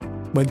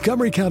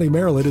Montgomery County,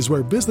 Maryland is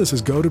where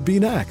businesses go to be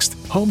next.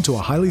 Home to a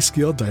highly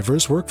skilled,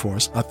 diverse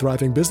workforce, a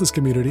thriving business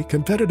community,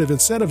 competitive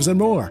incentives, and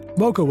more.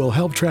 Mocha will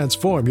help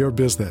transform your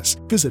business.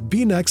 Visit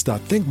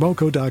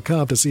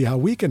bnext.thinkmoco.com to see how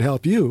we can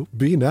help you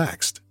be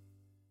next.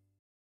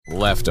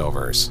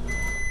 Leftovers.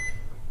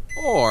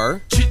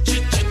 Or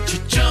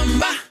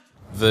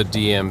the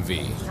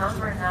DMV.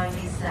 Number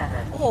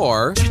 97.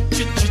 Or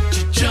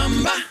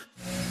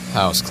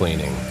house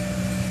cleaning.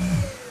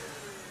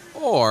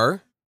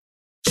 Or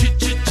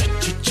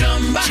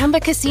Chumba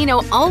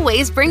Casino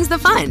always brings the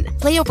fun.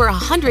 Play over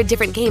 100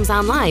 different games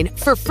online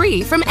for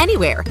free from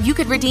anywhere. You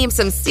could redeem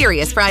some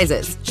serious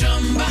prizes.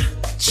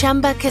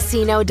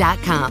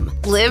 ChumbaCasino.com.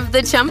 Live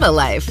the Chumba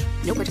life.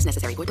 No purchase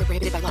necessary. Void where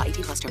prohibited by law. 18+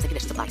 terms and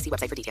conditions apply. See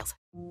website for details.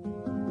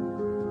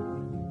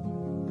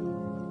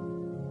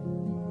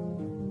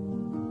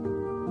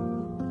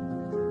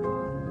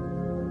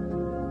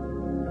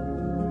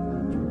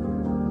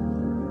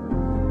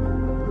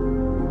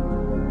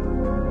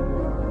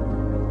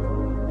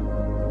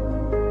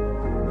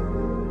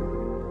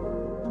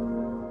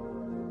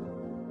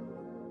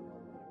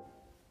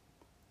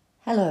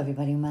 Hello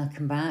everybody and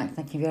welcome back.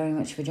 Thank you very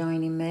much for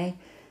joining me.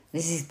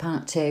 This is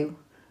part 2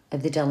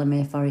 of the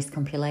Delamere Forest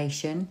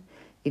compilation.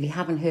 If you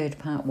haven't heard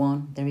part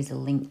 1, there is a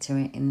link to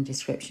it in the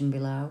description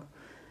below.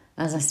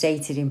 As I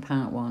stated in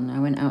part 1, I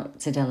went out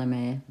to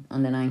Delamere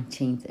on the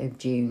 19th of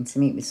June to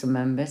meet with some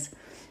members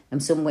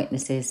and some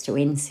witnesses to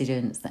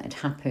incidents that had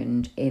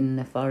happened in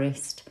the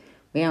forest.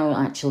 We are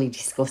actually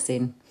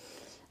discussing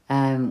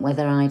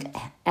whether I'd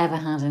ever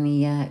had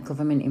any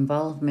government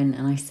involvement,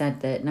 and I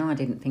said that no, I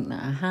didn't think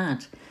that I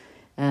had.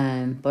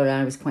 But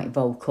I was quite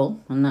vocal,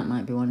 and that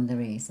might be one of the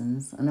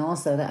reasons. And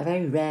also that I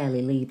very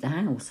rarely leave the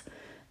house.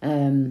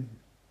 And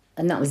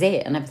that was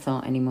it. I never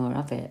thought any more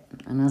of it.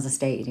 And as I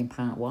stated in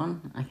part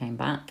 1, I came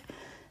back.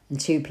 And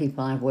 2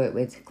 people I've worked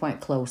with quite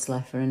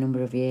closely for a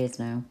number of years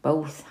now,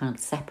 both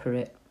had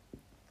separate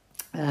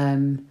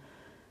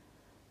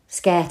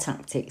scare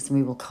tactics,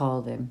 we will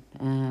call them,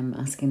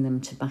 asking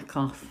them to back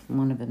off.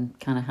 One of them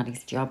kind of had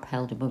his job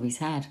held above his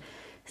head.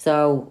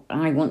 So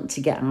I want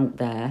to get out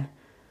there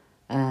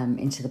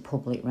into the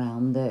public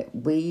realm that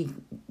we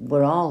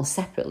were all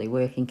separately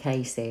working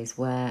cases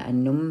where a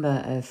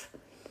number of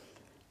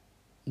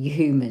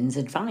humans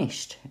had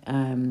vanished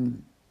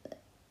in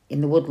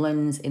the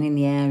woodlands and in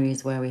the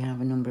areas where we have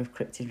a number of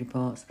cryptid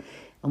reports,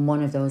 and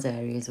one of those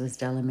areas was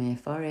Delamere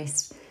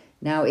Forest.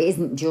 Now, it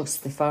isn't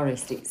just the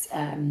forest, it's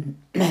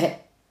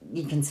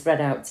you can spread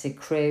out to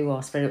Crewe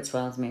or spread up to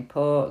Ellesmere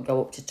Port,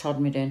 go up to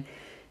Todmorden,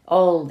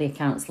 all the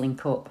accounts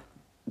link up.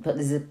 But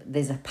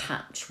there's a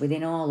patch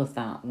within all of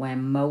that where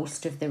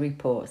most of the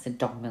reports are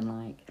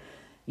dogman-like.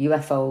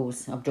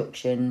 UFOs,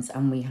 abductions,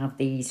 and we have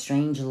these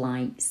strange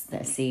lights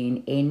that are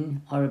seen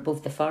in or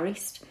above the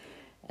forest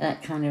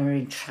that kind of are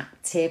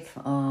attractive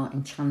or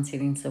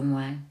enchanted in some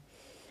way.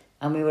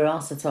 And we were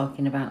also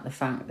talking about the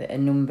fact that a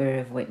number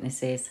of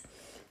witnesses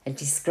had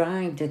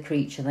described the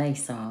creature they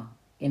saw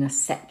in a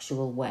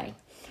sexual way,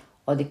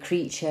 or the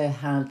creature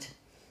had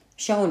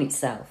shown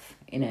itself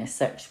in a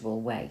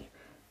sexual way.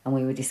 And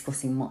we were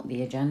discussing what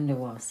the agenda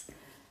was.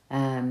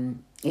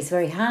 It's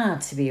very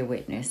hard to be a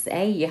witness.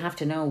 You have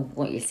to know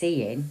what you're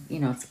seeing,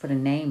 to put a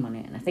name on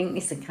it. And I think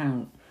this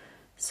account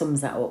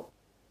sums that up.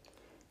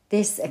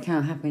 This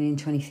account happened in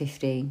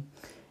 2015,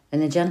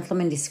 and the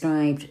gentleman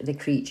described the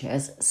creature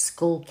as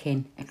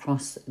skulking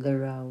across the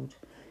road.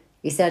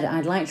 He said,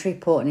 "I'd like to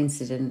report an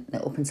incident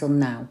that up until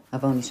now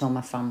I've only told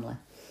my family.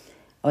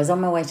 I was on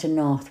my way to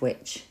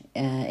Northwich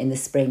in the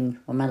spring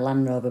when my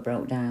Land Rover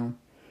broke down.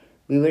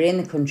 We were in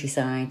the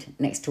countryside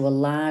next to a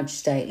large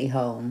stately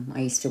home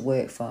I used to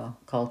work for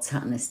called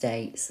Tatton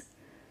Estates.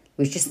 It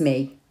was just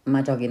me and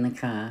my dog in the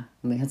car,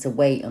 and we had to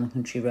wait on a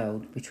country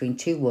road between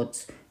 2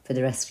 woods for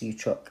the rescue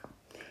truck.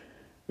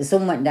 The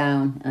sun went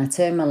down and I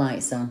turned my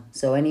lights on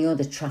so any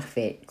other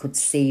traffic could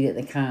see that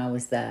the car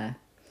was there.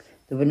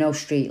 There were no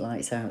street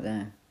lights out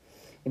there.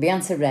 It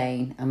began to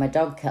rain and my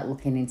dog kept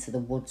looking into the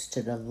woods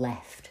to the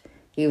left.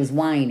 He was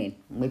whining.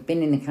 We'd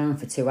been in the car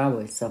for 2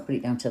 hours, so I put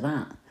it down to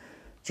that.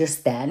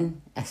 Just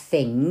then, a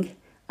thing,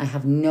 I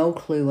have no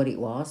clue what it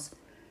was,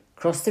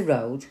 crossed the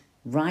road,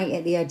 right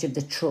at the edge of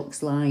the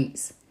truck's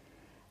lights.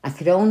 I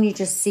could only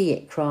just see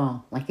it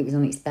crawl, like it was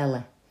on its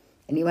belly,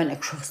 and it went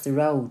across the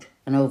road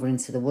and over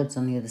into the woods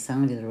on the other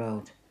side of the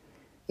road.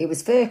 It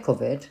was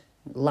fur-covered,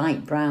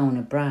 light brown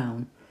or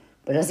brown,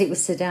 but as it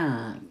was so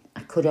dark,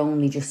 I could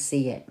only just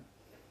see it.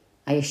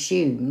 I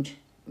assumed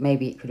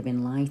maybe it could have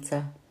been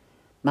lighter.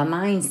 My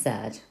mind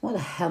said, what the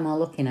hell am I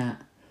looking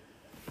at?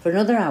 For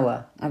another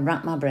hour, I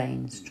racked my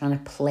brains trying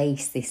to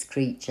place this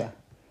creature.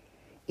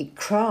 It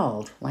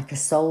crawled like a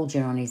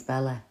soldier on his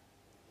belly.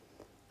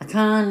 I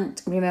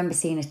can't remember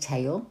seeing a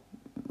tail,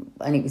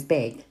 and it was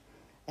big,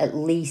 at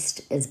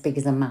least as big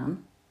as a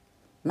man.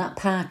 And that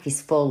park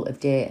is full of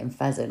deer and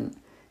pheasant,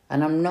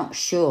 and I'm not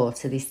sure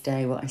to this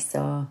day what I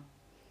saw.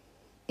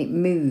 It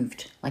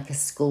moved like a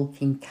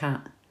skulking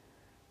cat,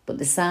 but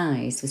the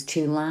size was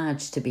too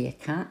large to be a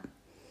cat,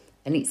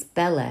 and its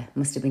belly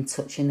must have been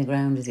touching the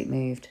ground as it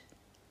moved.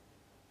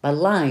 My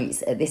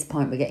lights at this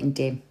point were getting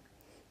dim.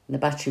 The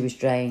battery was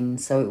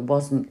drained, so it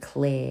wasn't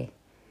clear.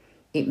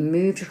 It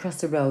moved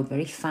across the road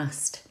very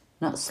fast,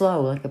 not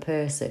slow like a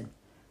person,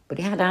 but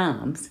it had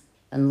arms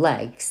and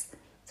legs,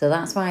 so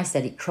that's why I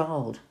said it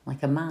crawled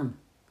like a man.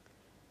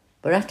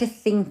 But after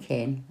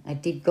thinking, I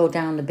did go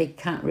down the big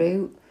cat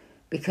route,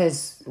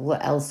 because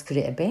what else could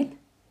it have been?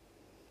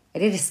 I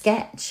did a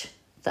sketch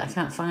that I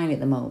can't find at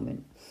the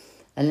moment,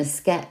 and the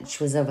sketch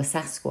was of a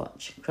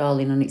Sasquatch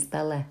crawling on its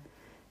belly.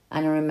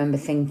 And I remember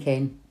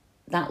thinking,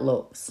 that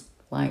looks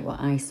like what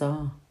I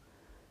saw.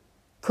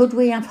 Could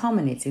we have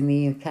hominids in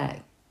the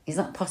UK? Is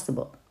that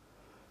possible?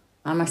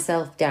 I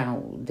myself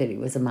doubt that it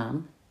was a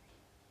man,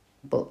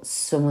 but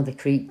some other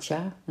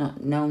creature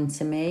not known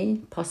to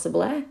me,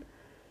 possibly.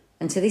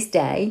 And to this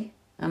day,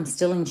 I'm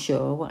still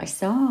unsure what I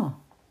saw.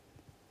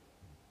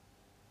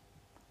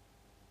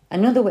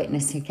 Another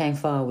witness who came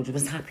forward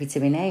was happy to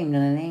be named,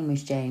 and her name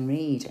was Jane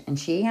Reed. And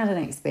she had an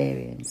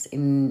experience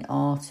in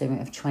autumn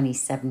of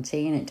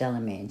 2017 at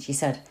Delamere. And she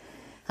said,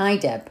 "Hi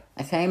Deb,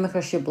 I came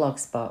across your blog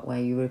spot where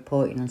you were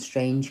reporting on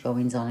strange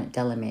goings on at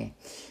Delamere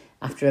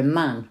after a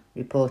man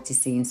reported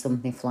seeing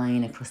something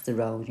flying across the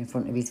road in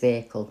front of his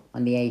vehicle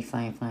on the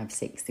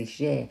A556 this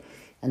year.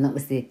 And that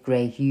was the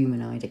grey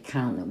humanoid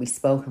account that we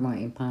spoke about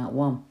in part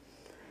 1.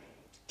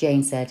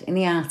 Jane said, in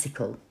the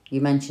article,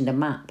 you mentioned a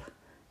map,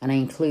 and I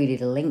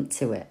included a link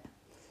to it.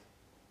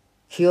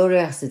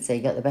 Curiosity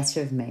got the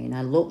better of me, and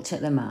I looked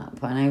at the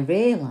map, and I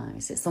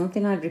realised that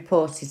something I'd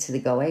reported to the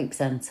Go Ape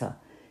Centre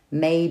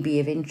may be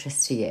of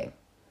interest to you.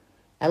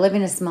 I live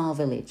in a small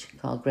village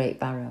called Great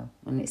Barrow,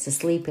 and it's a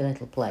sleepy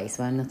little place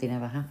where nothing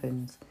ever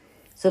happens.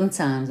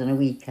 Sometimes on a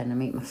weekend I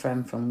meet my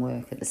friend from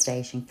work at the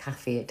station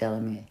cafe at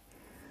Delamere.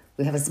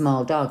 We have a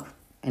small dog,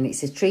 and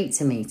it's a treat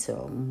to meet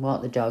him,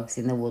 walk the dogs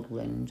in the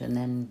woodland, and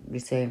then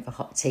return for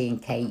hot tea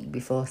and cake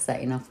before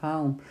setting off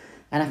home.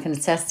 And I can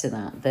attest to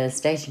that. The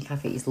station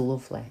cafe is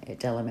lovely at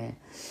Delamere.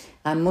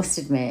 I must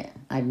admit,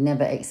 I've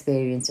never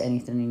experienced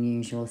anything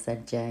unusual,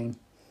 said Jane.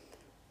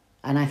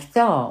 And I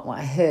thought what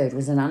I heard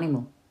was an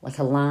animal, like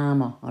a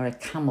llama or a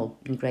camel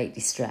in great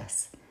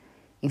distress.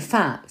 In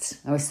fact,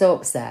 I was so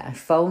upset I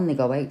phoned the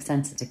Go Ape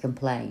Centre to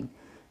complain,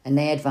 and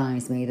they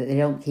advised me that they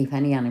don't keep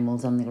any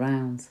animals on the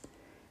grounds.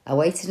 I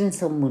waited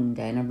until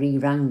Monday and I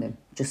re-rang them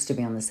just to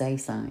be on the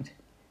safe side.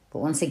 But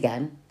once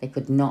again, they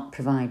could not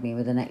provide me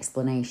with an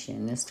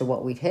explanation as to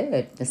what we'd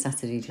heard the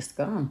Saturday just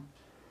gone.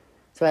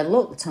 So I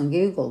looked on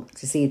Google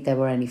to see if there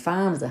were any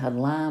farms that had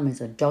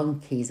llamas or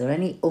donkeys or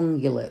any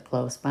ungulate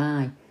close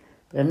by,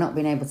 but I've not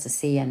been able to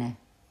see any.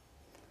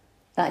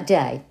 That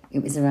day,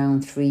 it was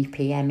around 3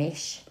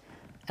 p.m-ish,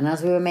 and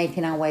as we were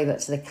making our way back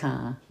to the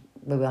car,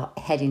 we were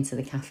heading to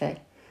the cafe.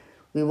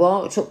 We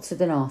walked up to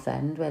the north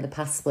end where the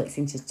path splits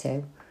into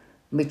two,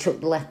 and we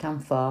took the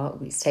left-hand fork,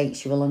 which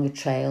takes you along a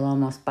trail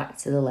almost back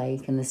to the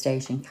lake and the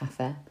station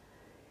cafe.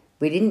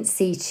 We didn't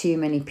see too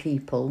many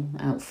people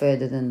out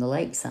further than the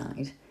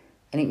lakeside,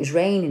 and it was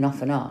raining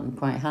off and on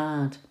quite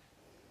hard.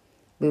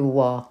 We were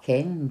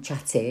walking and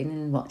chatting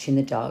and watching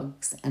the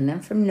dogs, and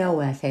then from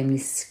nowhere came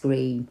this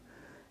scream,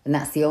 and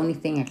that's the only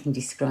thing I can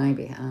describe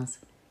it as.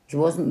 It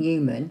wasn't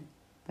human,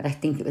 but I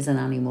think it was an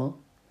animal.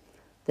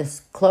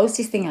 The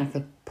closest thing I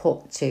could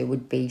put to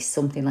would be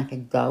something like a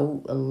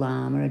goat, a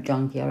llama, a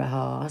donkey or a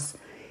horse.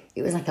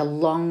 It was like a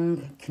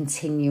long,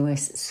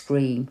 continuous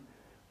scream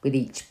with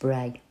each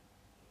bray.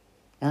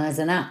 Now there's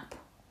an app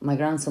my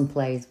grandson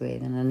plays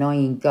with, an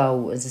annoying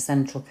goat as a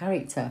central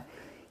character.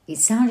 It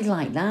sounded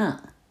like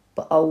that,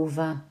 but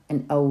over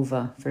and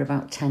over for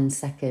about 10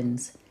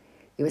 seconds.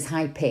 It was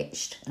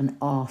high-pitched and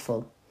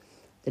awful.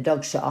 The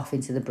dogs shot off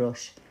into the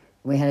brush,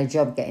 and we had a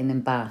job getting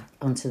them back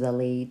onto their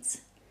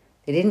leads.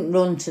 They didn't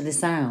run to the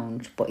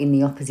sound, but in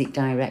the opposite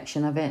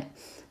direction of it,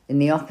 in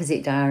the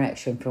opposite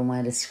direction from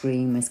where the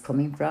scream was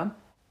coming from.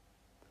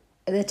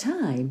 At the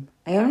time,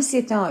 I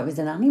honestly thought it was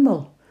an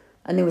animal,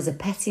 and there was a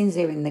petting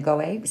zoo in the Go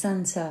Ape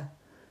Centre.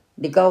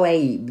 The Go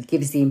Ape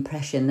gives the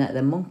impression that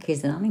there are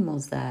monkeys and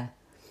animals there.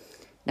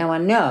 Now I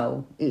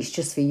know it's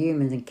just for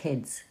humans and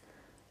kids,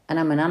 and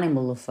I'm an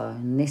animal lover,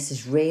 and this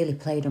has really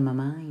played on my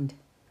mind.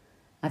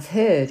 I've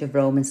heard of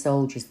Roman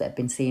soldiers that have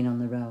been seen on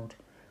the road,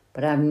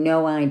 but I have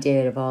no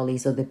idea of all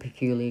these other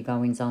peculiar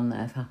goings-on that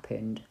have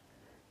happened.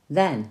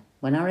 Then,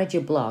 when I read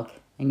your blog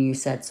and you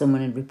said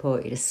someone had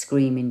reported a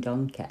screaming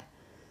donkey,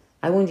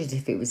 I wondered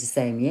if it was the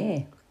same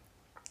year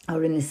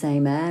or in the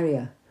same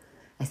area.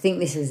 I think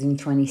this was in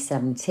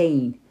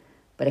 2017,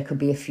 but it could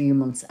be a few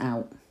months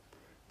out.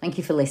 Thank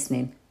you for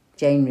listening.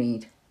 Jane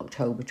Reed,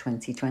 October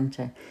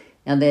 2020.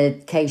 Now, the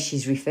case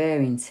she's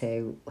referring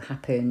to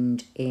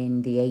happened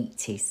in the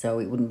 80s, so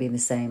it wouldn't be the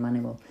same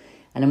animal.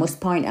 And I must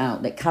point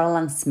out that Carol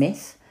Ann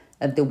Smith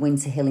of the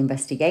Winter Hill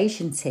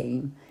investigation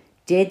team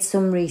did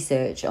some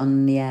research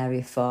on the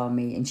area for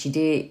me, and she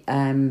did it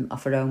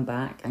off her own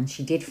back, and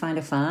she did find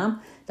a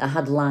farm that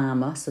had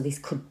llama, so this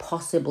could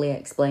possibly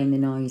explain the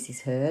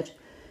noises heard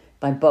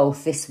by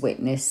both this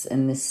witness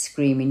and the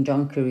screaming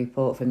donkey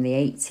report from the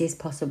 80s,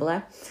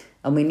 possibly.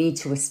 And we need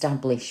to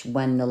establish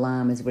when the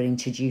llamas were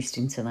introduced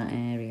into that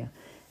area.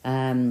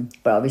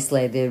 But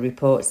obviously the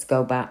reports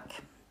go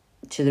back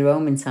to the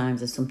Roman times.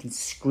 There's something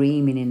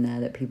screaming in there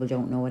that people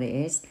don't know what it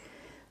is.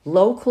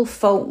 Local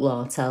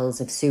folklore tells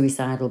of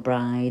suicidal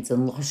brides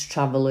and lost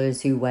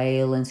travellers who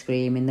wail and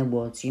scream in the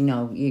woods. You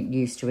know, you're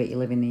used to it, you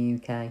live in the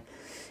UK.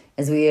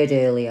 As we heard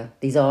earlier,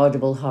 these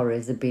audible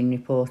horrors have been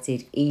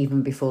reported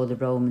even before the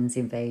Romans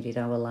invaded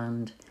our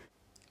land.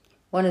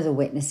 One of the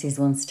witnesses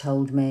once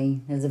told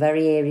me, there's a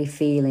very eerie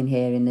feeling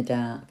here in the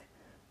dark.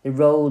 The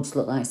roads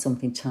look like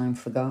something time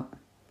forgot.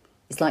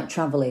 It's like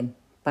travelling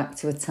back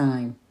to a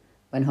time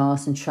when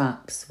horse and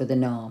traps were the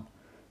norm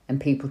and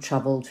people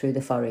travelled through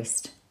the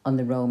forest on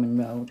the Roman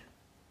road.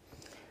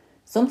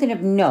 Something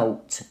of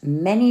note,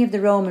 many of the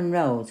Roman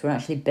roads were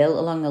actually built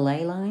along the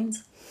ley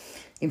lines.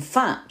 In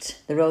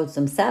fact, the roads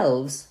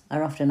themselves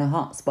are often a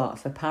hotspot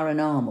for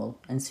paranormal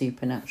and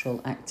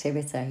supernatural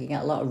activity. You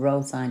get a lot of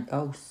roadside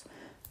ghosts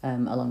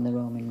along the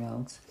Roman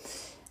roads.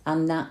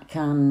 And that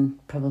can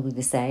probably be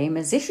the same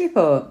as this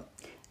report.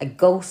 A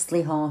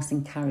ghostly horse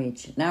and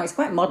carriage. Now, it's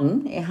quite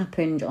modern. It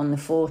happened on the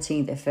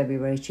 14th of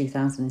February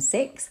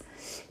 2006.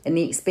 And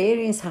the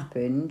experience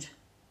happened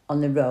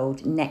on the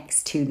road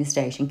next to the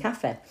station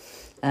cafe.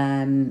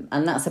 And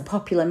that's a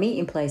popular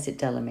meeting place at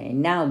Delamere.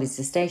 Now there's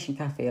a station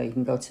cafe, or you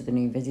can go to the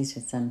new visitor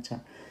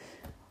centre.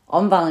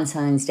 On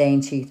Valentine's Day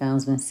in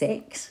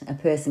 2006, a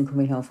person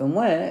coming home from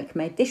work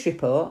made this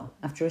report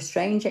after a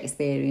strange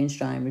experience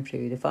driving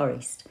through the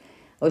forest.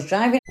 I was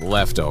driving...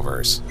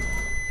 Leftovers.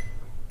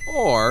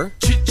 Or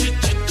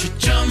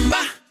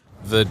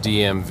the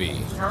DMV.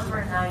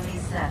 Number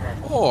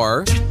 97.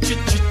 Or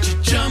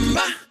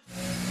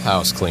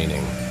house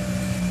cleaning.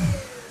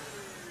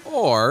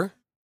 Or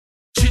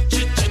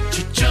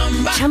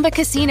Chumba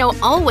Casino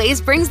always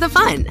brings the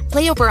fun.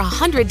 Play over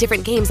 100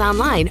 different games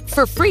online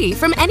for free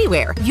from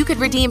anywhere. You could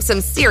redeem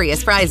some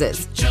serious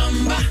prizes.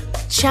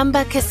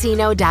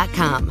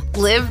 ChumbaCasino.com.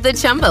 Live the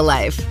Chumba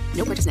life.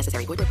 No purchase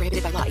necessary. Void where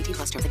prohibited by law. 18+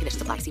 terms and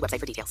conditions apply. See website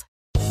for details.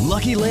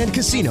 Lucky Land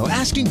Casino,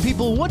 asking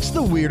people, what's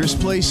the weirdest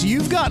place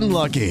you've gotten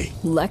lucky?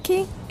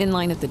 Lucky? In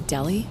line at the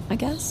deli, I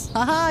guess?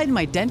 Aha, in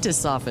my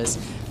dentist's office.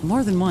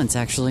 More than once,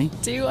 actually.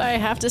 Do I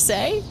have to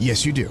say?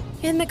 Yes, you do.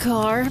 In the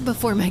car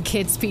before my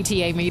kids'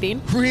 PTA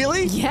meeting.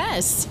 Really?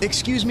 Yes.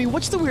 Excuse me,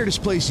 what's the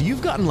weirdest place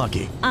you've gotten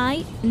lucky?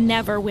 I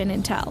never win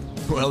and tell.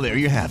 Well, there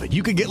you have it.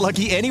 You can get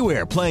lucky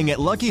anywhere, playing at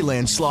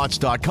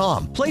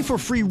LuckyLandSlots.com. Play for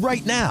free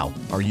right now.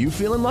 Are you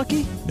feeling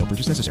lucky? No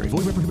purchase necessary. Void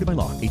where prohibited by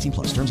law.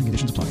 18+. Terms and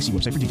conditions apply. See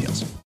website for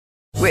details.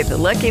 With the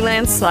Lucky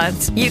Land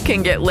Slots, you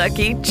can get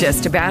lucky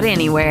just about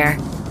anywhere.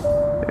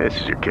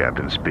 This is your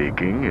captain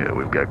speaking.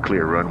 We've got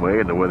clear runway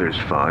and the weather's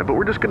fine, but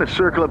we're just going to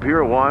circle up here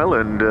a while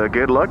and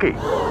get lucky.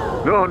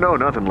 No,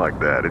 nothing like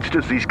that. It's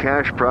just these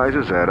cash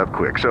prizes add up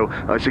quick. So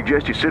I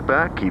suggest you sit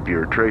back, keep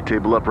your tray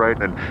table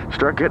upright, and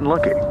start getting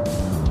lucky.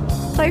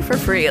 Play for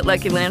free at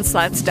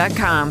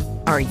LuckyLandSlots.com.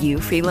 Are you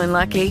feeling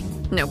lucky?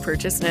 No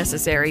purchase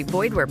necessary.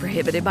 Void where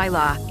prohibited by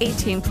law.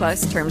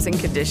 18+ terms and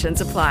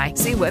conditions apply.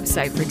 See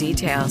website for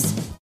details.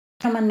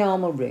 On my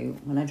normal route,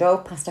 when I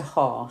drove past a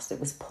horse that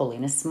was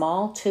pulling a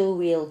small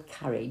two-wheel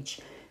carriage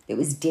that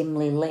was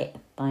dimly lit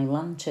by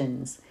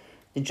lanterns.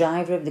 The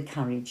driver of the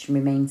carriage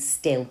remained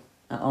still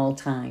at all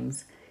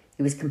times.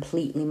 He was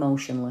completely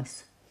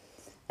motionless.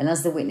 And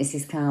as the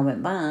witness's car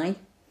went by,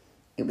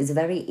 it was a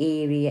very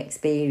eerie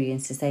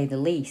experience, to say the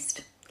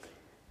least.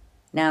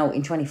 Now,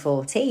 in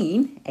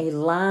 2014, a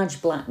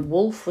large black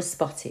wolf was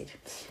spotted,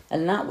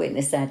 and that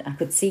witness said, I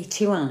could see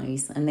two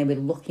eyes and they were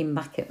looking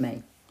back at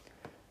me.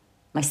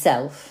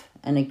 Myself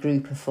and a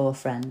group of 4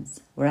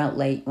 friends were out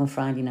late one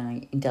Friday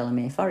night in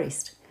Delamere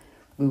Forest.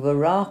 We were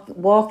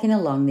walking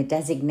along the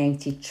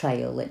designated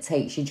trail that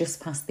takes you just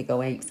past the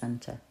Go Ape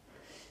Centre.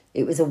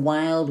 It was a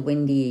wild,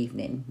 windy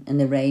evening and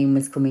the rain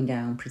was coming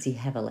down pretty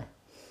heavily.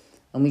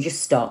 And we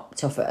just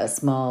stopped off at a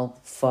small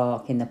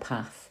fork in the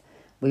path.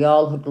 We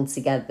all huddled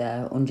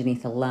together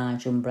underneath a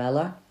large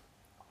umbrella.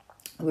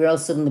 We all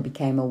suddenly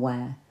became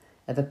aware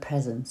of a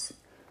presence,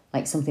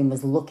 like something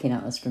was looking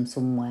at us from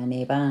somewhere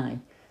nearby.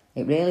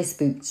 It really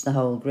spooked the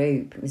whole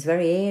group. It was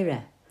very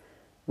eerie.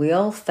 We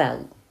all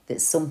felt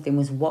that something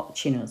was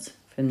watching us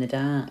from the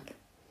dark.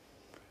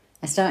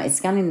 I started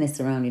scanning the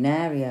surrounding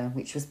area,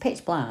 which was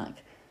pitch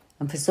black,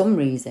 and for some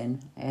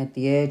reason I had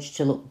the urge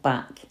to look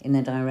back in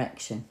the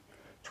direction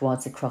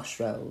towards the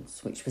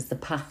crossroads, which was the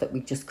path that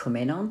we'd just come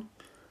in on.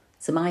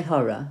 To my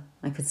horror,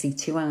 I could see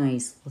 2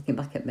 eyes looking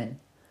back at me.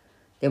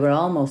 They were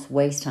almost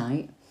waist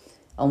height,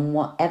 and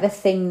whatever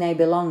thing they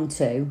belonged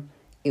to,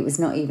 it was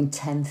not even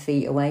 10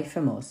 feet away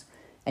from us,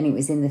 and it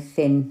was in the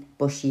thin,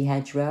 bushy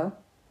hedgerow.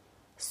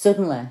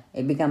 Suddenly,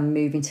 it began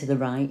moving to the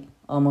right,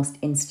 almost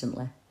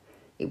instantly.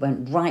 It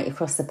went right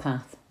across the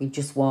path we'd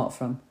just walked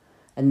from,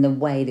 and the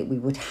way that we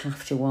would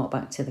have to walk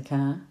back to the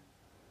car.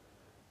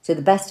 To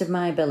the best of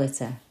my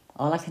ability,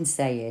 all I can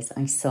say is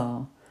I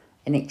saw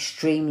an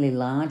extremely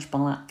large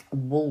black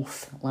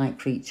wolf-like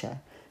creature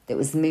that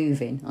was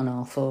moving on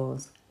all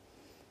 4s.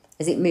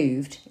 As it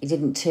moved, it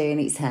didn't turn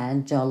its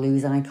head or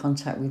lose eye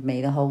contact with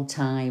me the whole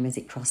time as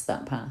it crossed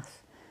that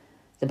path.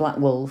 The black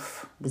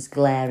wolf was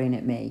glaring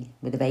at me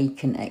with a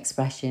vacant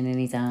expression in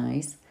his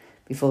eyes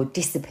before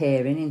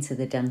disappearing into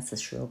the denser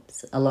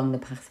shrubs along the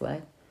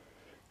pathway.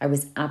 I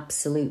was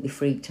absolutely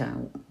freaked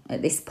out.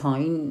 At this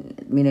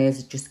point, my nerves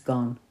had just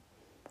gone.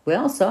 We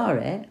all saw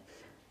it,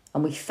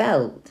 and we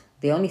felt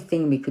the only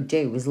thing we could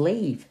do was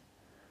leave.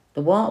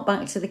 The walk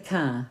back to the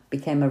car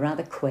became a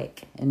rather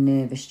quick and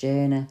nervous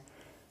journey.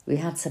 We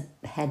had to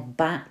head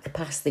back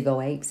past the Go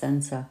Ape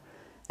Centre,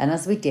 and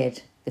as we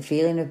did, the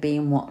feeling of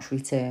being watched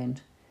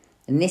returned.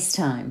 And this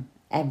time,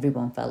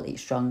 everyone felt it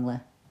strongly.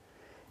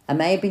 I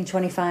may have been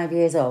 25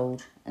 years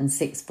old and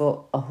 6 foot,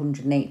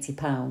 180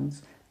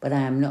 pounds, but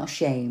I am not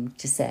ashamed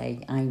to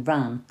say I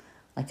ran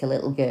like a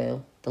little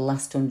girl the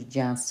last 100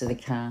 yards to the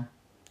car.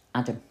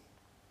 Adam.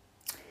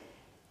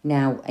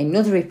 Now,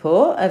 another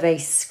report of a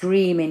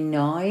screaming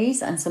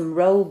noise and some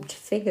robed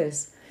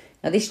figures.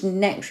 Now, this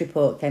next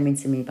report came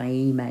into me by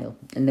email,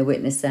 and the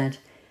witness said,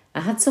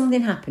 I had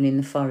something happen in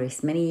the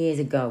forest many years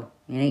ago,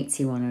 in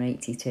 81 or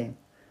 82.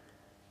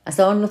 I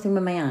saw nothing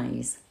with my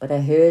eyes, but I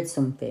heard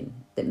something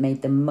that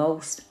made the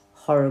most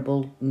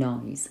horrible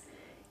noise.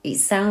 It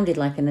sounded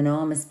like an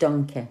enormous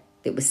donkey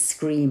that was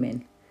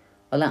screaming.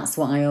 Well, that's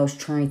what I always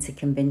tried to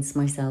convince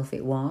myself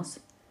it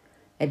was.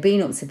 I'd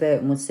been up to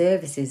Burtonwood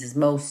Services, as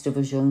most of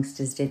us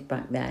youngsters did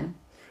back then.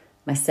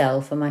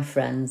 Myself and my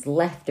friends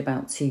left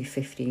about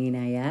 2:15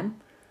 a.m.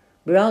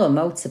 We were all on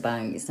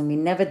motorbikes and we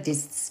never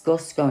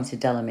discussed going to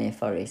Delamere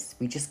Forest.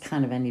 We just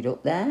kind of ended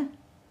up there.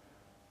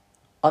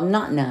 On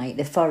that night,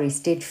 the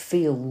forest did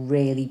feel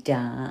really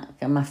dark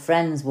and my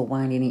friends were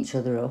winding each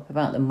other up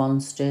about the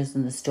monsters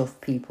and the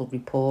stuff people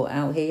report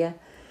out here.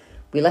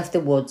 We left the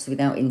woods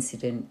without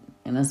incident,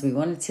 and as we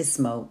wanted to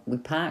smoke, we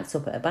parked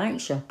up at a bike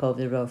shop over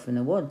the road from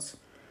the woods.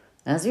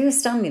 As we were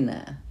standing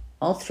there,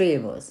 all three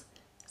of us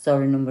saw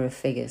a number of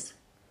figures.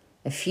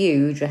 A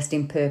few dressed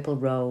in purple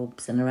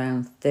robes and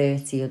around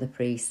 30 other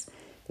priests.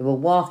 They were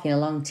walking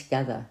along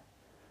together.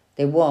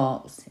 They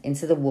walked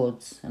into the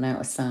woods and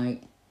out of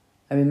sight.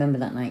 I remember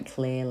that night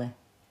clearly.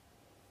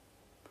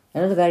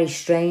 Another very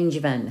strange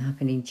event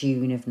happened in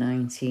June of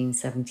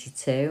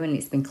 1972, and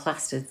it's been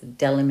classed as the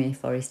Delamere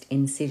Forest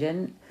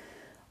incident.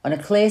 On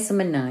a clear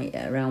summer night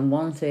at around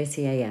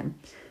 1:30 a.m,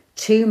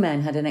 2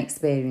 men had an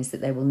experience that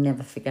they will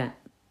never forget.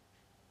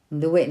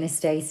 The witness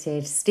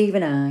stated, Steve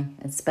and I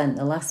had spent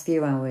the last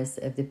few hours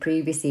of the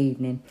previous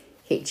evening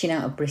hitching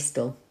out of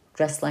Bristol,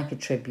 dressed like a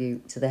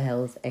tribute to the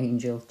Hells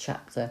Angel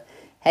chapter,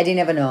 heading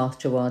ever north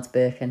towards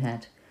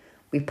Birkenhead.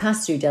 We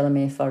passed through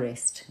Delamere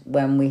Forest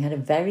when we had a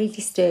very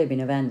disturbing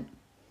event.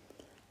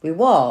 We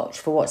walked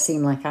for what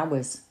seemed like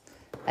hours,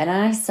 and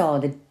I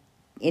saw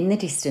in the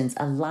distance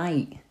a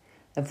light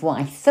of what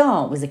I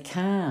thought was a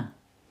car.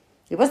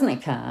 It wasn't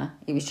a car,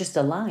 it was just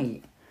a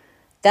light.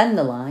 Then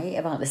the light,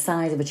 about the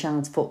size of a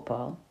child's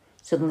football,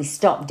 suddenly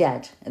stopped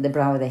dead at the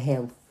brow of the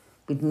hill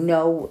with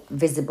no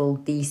visible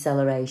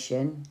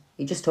deceleration.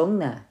 It just hung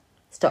there,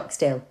 stock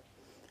still,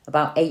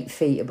 about 8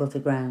 feet above the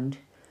ground.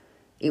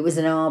 It was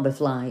an orb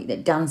of light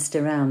that danced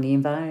around the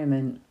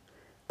environment.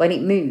 When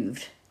it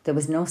moved, there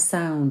was no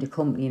sound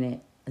accompanying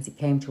it as it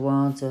came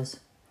towards us.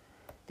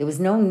 There was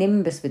no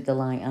nimbus with the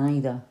light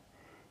either,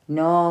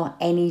 nor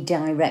any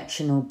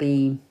directional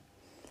beam,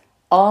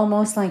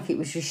 almost like it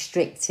was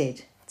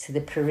restricted to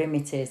the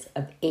perimeters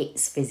of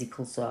its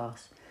physical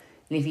source.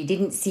 And if you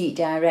didn't see it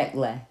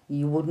directly,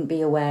 you wouldn't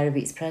be aware of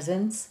its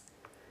presence.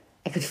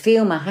 I could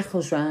feel my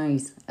hackles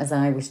rise as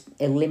I was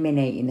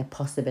eliminating the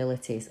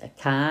possibilities. A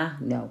car?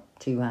 No,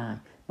 too high.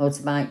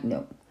 Motorbike?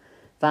 No.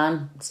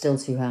 Van? Still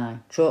too high.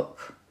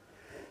 Truck?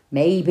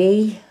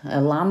 Maybe.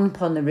 A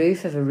lamp on the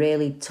roof of a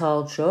really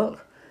tall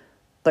truck.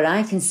 But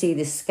I can see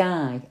the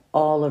sky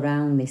all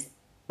around this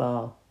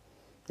ball.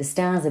 The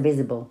stars are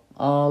visible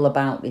all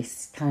about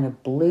this kind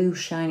of blue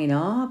shining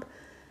orb.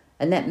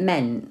 And that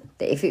meant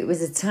that if it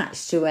was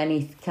attached to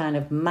any kind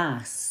of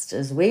mast,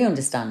 as we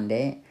understand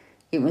it,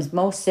 it was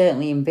most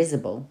certainly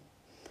invisible.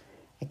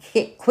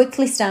 I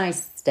quickly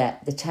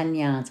sidestepped the 10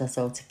 yards or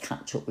so to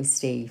catch up with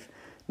Steve,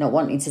 not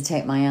wanting to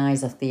take my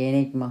eyes off the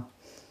enigma.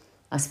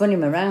 I spun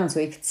him around so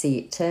he could see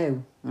it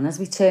too, and as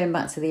we turned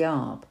back to the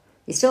orb,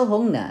 it still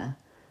hung there,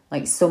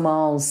 like some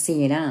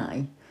all-seeing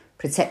eye,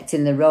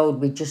 protecting the road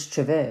we'd just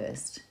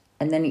traversed,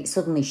 and then it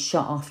suddenly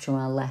shot off to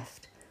our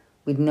left,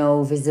 with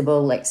no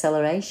visible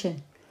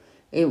acceleration.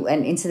 It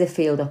went into the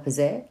field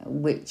opposite,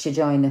 which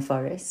adjoined the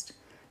forest,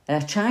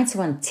 and I tried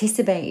to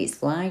anticipate its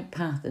flight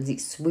path as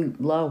it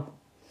swooped low.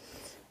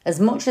 As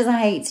much as I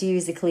hate to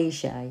use the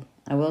cliche,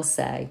 I will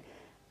say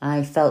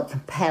I felt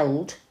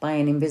compelled by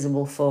an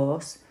invisible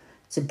force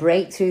to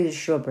break through the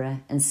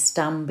shrubbery and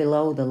stand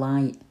below the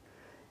light.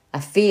 I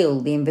feel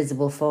the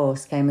invisible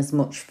force came as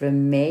much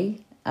from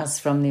me as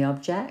from the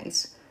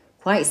object.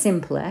 Quite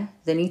simply,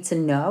 the need to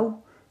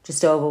know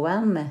just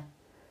overwhelmed me.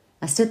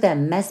 I stood there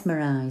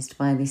mesmerised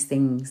by these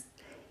things,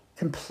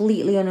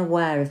 completely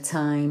unaware of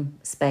time,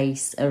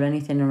 space, or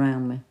anything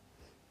around me.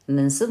 And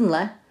then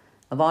suddenly,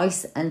 a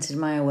voice entered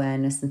my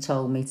awareness and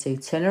told me to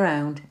turn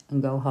around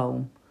and go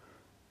home.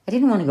 I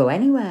didn't want to go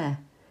anywhere.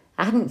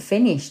 I hadn't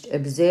finished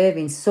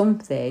observing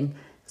something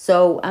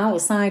So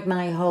outside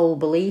my whole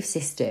belief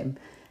system,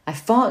 I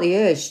fought the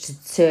urge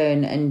to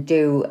turn and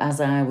do as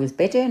I was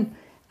bidden.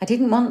 I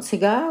didn't want to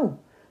go,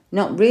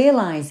 not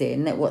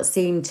realising that what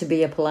seemed to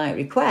be a polite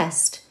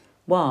request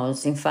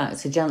was, in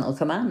fact, a gentle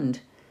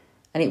command,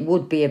 and it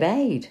would be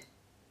obeyed.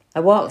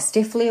 I walked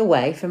stiffly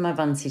away from my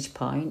vantage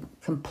point,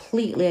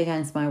 completely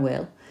against my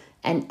will,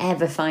 and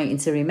ever fighting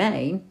to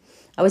remain.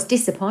 I was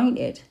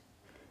disappointed,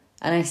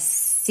 and I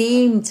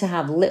seemed to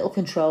have little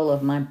control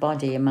of my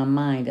body and my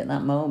mind at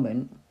that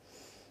moment.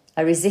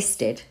 I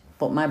resisted,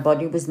 but my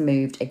body was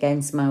moved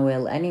against my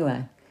will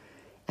anyway.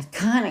 I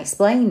can't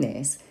explain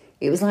this.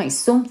 It was like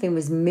something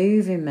was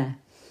moving me.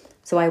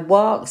 So I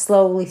walked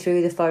slowly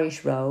through the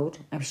forest road.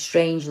 I was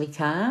strangely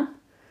calm.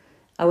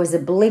 I was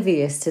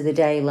oblivious to the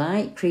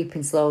daylight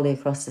creeping slowly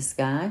across the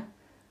sky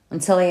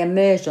until I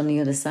emerged on the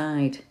other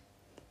side.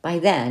 By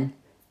then,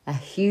 a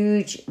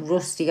huge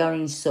rusty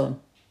orange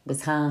sun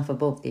was half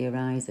above the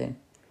horizon.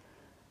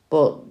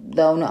 But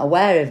though not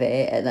aware of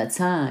it at that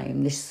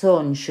time, the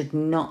sun should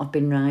not have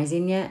been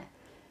rising yet.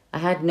 I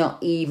had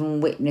not even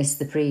witnessed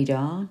the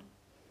pre-dawn.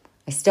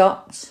 I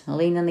stopped, I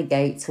leaned on the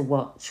gate to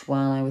watch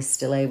while I was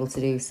still able to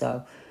do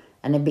so,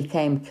 and I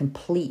became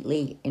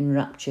completely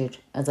enraptured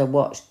as I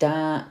watched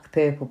dark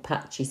purple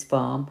patches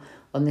form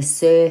on the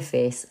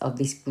surface of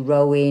this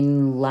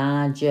growing,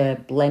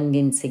 larger,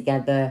 blending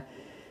together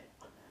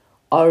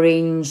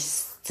orange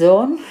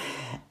sun.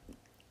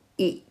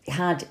 It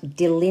had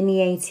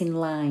delineating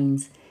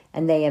lines,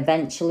 and they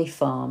eventually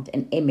formed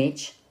an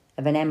image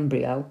of an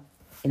embryo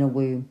in a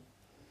womb.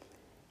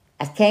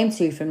 I came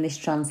to from this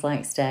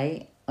trance-like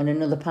state on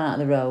another part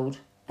of the road,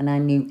 and I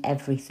knew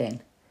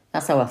everything.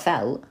 That's how I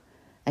felt.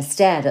 I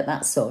stared at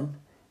that sun,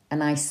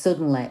 and I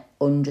suddenly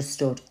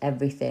understood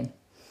everything.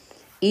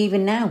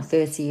 Even now,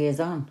 30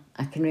 years on,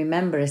 I can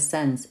remember a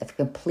sense of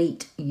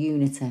complete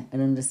unity and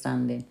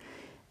understanding,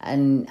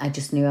 and I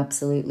just knew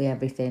absolutely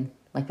everything.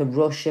 Like a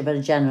rush of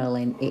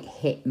adrenaline, it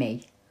hit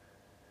me.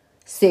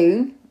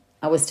 Soon,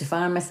 I was to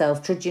find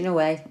myself trudging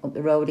away up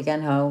the road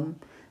again home,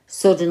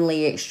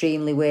 suddenly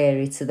extremely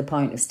weary to the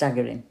point of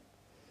staggering.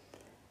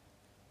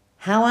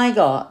 How I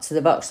got to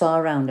the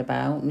Vauxhall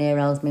roundabout near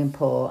Ellesmere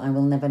Port, I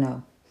will never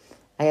know.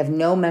 I have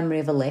no memory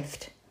of a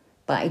lift,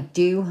 but I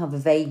do have a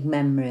vague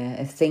memory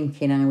of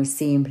thinking I was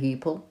seeing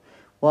people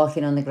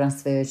walking on the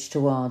grass verge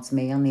towards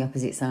me on the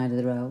opposite side of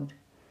the road.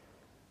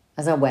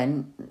 As I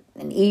went,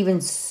 and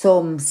even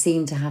some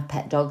seemed to have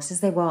pet dogs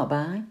as they walked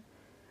by.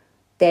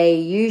 They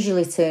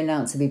usually turned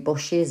out to be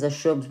bushes or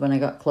shrubs when I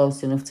got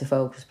close enough to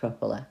focus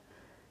properly.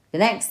 The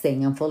next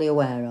thing I'm fully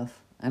aware of,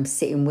 I'm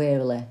sitting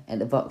wearily at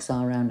the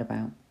Vauxhall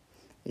roundabout.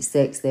 It's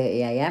 6:30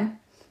 a.m.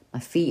 My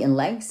feet and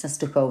legs are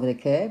stuck over the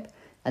curb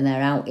and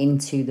they're out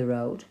into the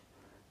road.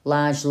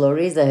 Large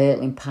lorries are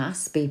hurtling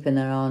past, beeping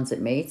their horns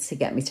at me to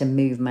get me to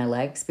move my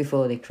legs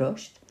before they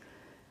crushed.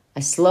 I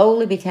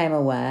slowly became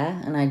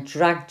aware and I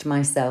dragged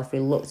myself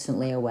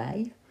reluctantly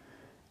away.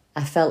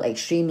 I felt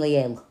extremely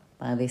ill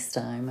by this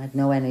time. I had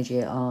no energy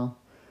at all,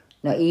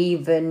 not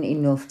even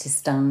enough to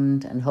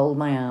stand and hold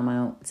my arm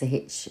out to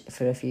hitch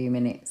for a few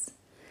minutes,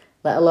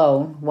 let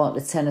alone walk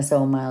the 10 or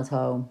so miles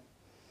home.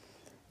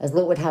 As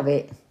luck would have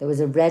it, there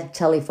was a red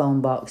telephone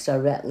box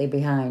directly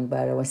behind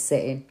where I was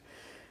sitting.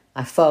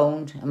 I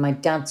phoned and my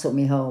dad took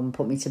me home and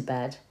put me to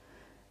bed,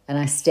 and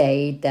I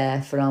stayed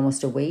there for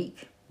almost a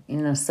week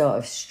in a sort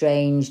of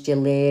strange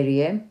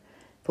delirium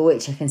for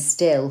which I can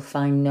still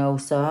find no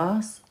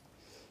source.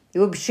 It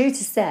would be true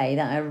to say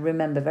that I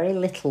remember very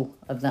little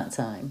of that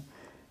time.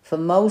 For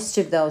most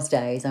of those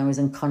days I was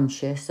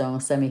unconscious or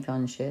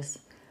semi-conscious.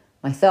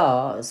 My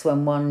thoughts,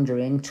 when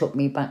wandering, took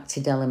me back to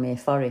Delamere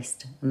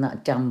Forest and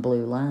that damn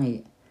blue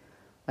light.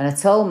 When I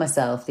told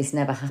myself this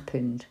never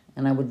happened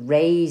and I would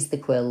raise the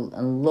quilt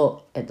and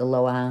look at the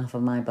lower half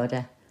of my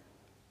body,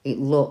 it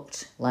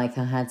looked like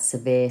I had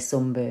severe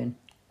sunburn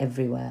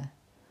everywhere.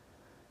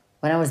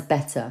 When I was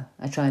better,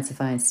 I tried to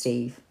find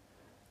Steve.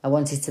 I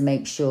wanted to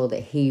make sure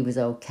that he was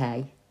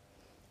okay.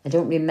 I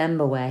don't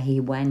remember where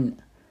he went,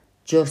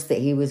 just that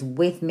he was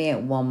with me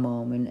at one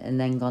moment and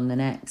then gone the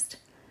next.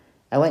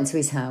 I went to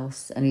his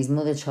house and his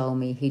mother told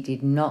me he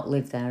did not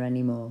live there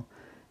anymore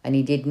and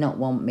he did not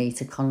want me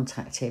to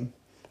contact him,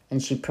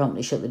 and she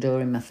promptly shut the door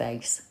in my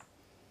face.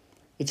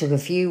 It took a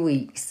few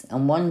weeks,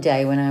 and one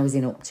day when I was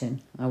in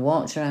Upton, I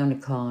walked around a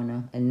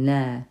corner and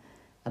there,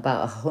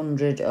 about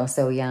 100 or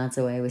so yards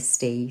away, was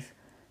Steve,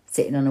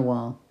 sitting on a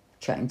wall,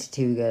 chatting to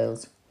two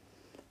girls.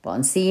 But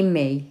on seeing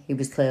me, he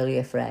was clearly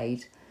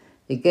afraid.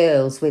 The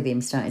girls with him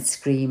started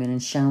screaming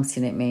and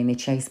shouting at me and they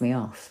chased me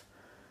off.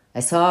 I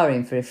saw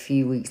him for a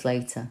few weeks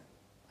later,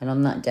 and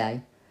on that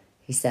day,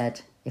 he said,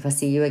 "If I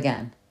see you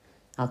again,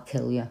 I'll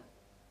kill you."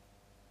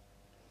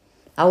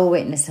 Our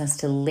witness has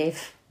to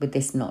live with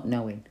this not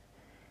knowing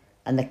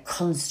and the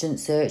constant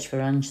search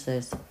for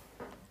answers.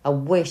 I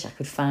wish I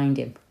could find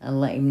him and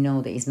let him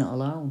know that he's not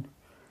alone.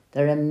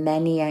 There are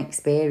many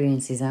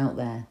experiences out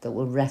there that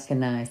will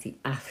recognise the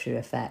after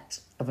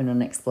effect of an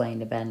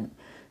unexplained event,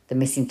 the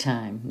missing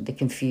time, the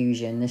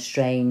confusion, the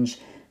strange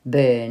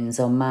burns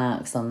or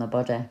marks on the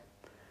body.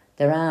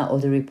 There are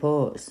other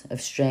reports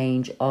of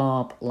strange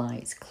orb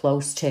lights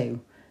close to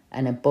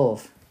and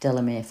above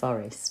Delamere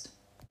Forest.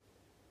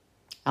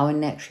 Our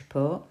next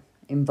report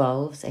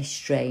involves a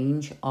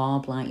strange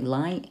orb-like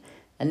light,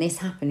 and this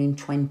happened in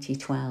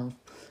 2012,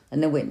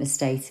 and the witness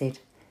stated,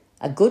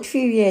 "A good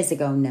few years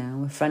ago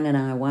now, a friend and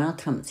I wild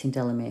camped in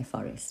Delamere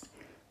Forest.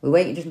 We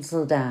waited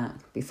until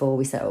dark before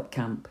we set up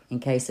camp in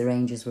case the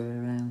rangers were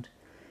around.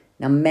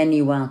 Now,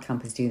 many wild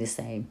campers do the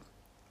same.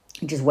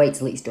 You just wait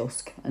till it's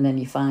dusk and then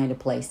you find a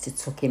place to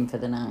tuck in for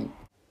the night.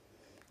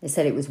 They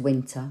said it was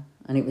winter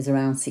and it was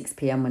around 6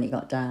 p.m. when it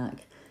got dark.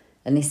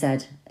 And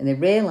they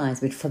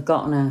realised we'd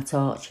forgotten our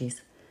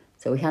torches.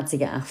 So we had to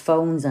get our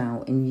phones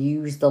out and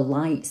use the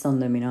lights on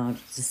them in order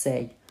to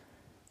see.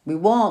 We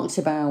walked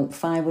about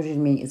 500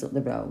 metres up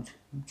the road,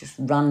 just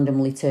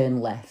randomly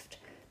turned left,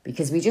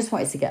 because we just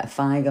wanted to get a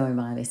fire going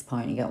by this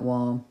point and get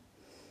warm.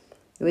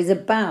 It was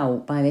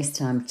about, by this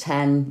time,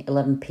 10,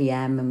 11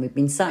 p.m, and we'd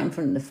been sat in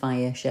front of the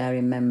fire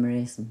sharing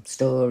memories and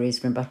stories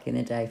from back in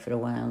the day for a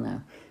while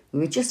now. We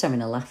were just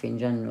having a laugh in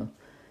general.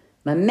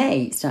 My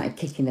mate started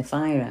kicking the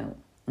fire out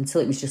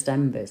until it was just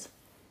embers,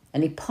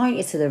 and he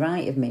pointed to the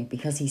right of me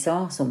because he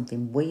saw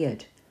something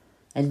weird.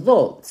 I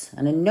looked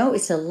and I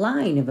noticed a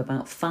line of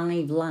about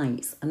 5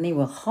 lights, and they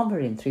were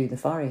hovering through the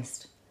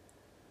forest.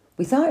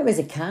 We thought it was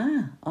a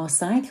car or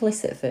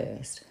cyclist at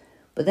first,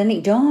 but then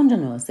it dawned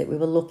on us that we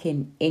were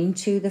looking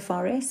into the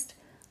forest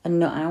and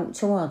not out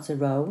towards the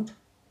road.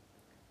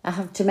 I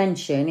have to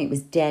mention it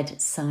was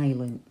dead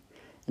silent,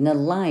 and the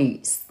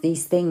lights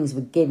these things were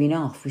giving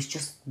off was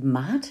just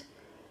mad.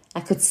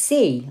 I could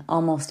see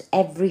almost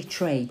every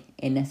tree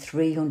in a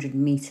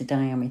 300-metre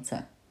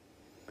diameter.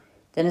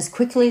 Then as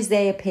quickly as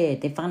they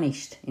appeared, they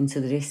vanished into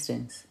the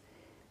distance.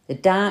 The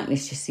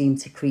darkness just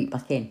seemed to creep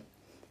back in,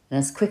 and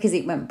as quick as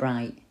it went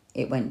bright,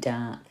 it went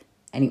dark,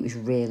 and it was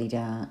really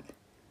dark.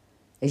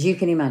 As you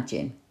can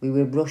imagine, we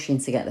were rushing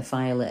to get the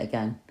fire lit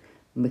again,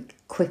 and we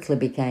quickly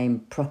became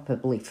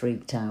properly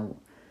freaked out.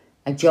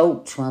 I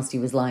joked whilst he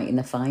was lighting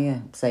the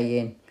fire,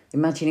 saying,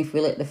 "Imagine if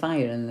we lit the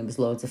fire and there was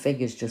loads of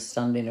figures just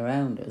standing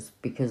around us,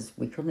 because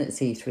we couldn't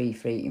see 3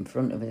 feet in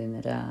front of us in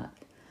the dark."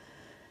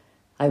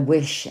 I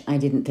wish I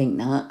didn't think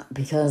that,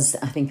 because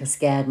I think I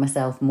scared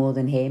myself more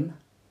than him.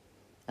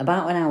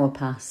 About an hour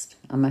passed,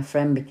 and my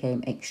friend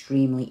became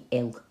extremely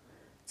ill,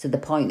 to the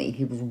point that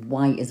he was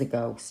white as a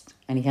ghost,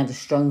 and he had a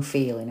strong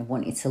feeling of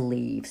wanting to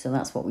leave, so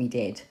that's what we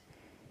did.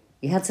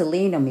 He had to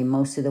lean on me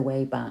most of the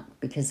way back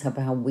because of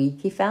how weak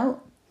he felt.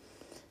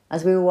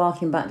 As we were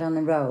walking back down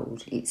the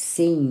road, it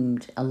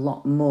seemed a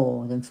lot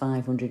more than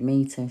 500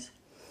 metres.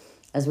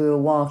 As we were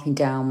walking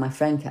down, my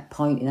friend kept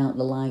pointing out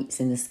the lights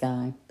in the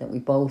sky that we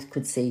both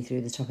could see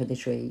through the top of the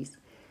trees.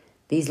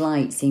 These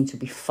lights seemed to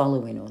be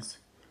following us.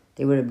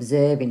 They were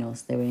observing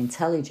us. They were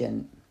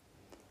intelligent.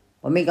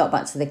 When we got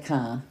back to the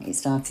car, it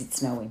started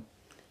snowing.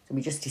 So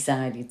we just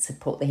decided to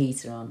put the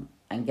heater on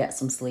and get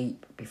some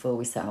sleep before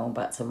we set home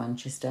back to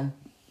Manchester.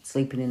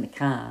 Sleeping in the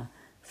car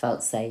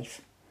felt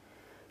safe.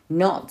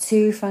 Not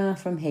too far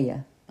from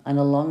here, and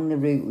along the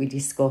route we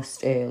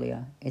discussed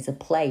earlier, is a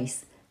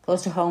place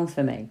close to home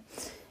for me.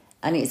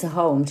 And it's a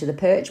home to the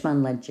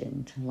Perchman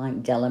legend.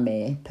 Like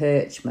Delamere,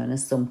 Perchman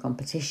has some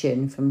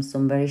competition from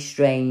some very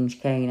strange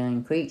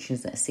canine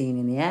creatures that are seen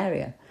in the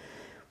area.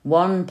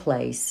 One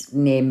place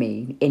near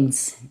me,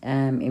 Ince,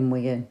 in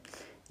Wigan,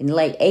 in the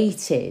late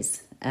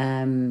 80s,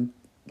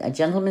 a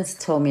gentleman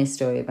told me a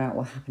story about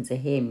what happened to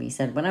him. He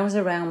said, when I was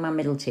around my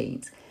middle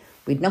teens,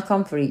 we'd knock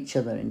on for each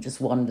other and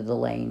just wander the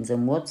lanes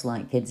and woods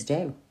like kids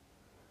do.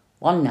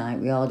 One night,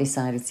 we all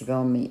decided to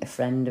go and meet a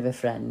friend of a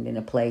friend in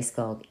a place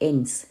called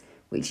Ince,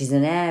 which is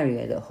an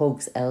area that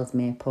hugs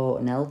Ellesmere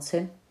Port and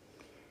Elton.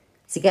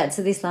 To get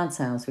to this lad's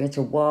house, we had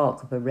to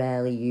walk up a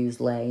rarely used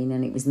lane,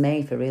 and it was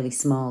made for really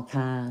small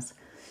cars.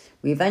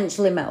 We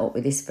eventually met up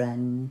with his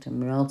friend, and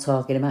we were all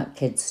talking about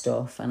kids'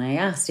 stuff, and I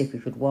asked if we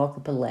could walk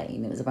up a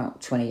lane that was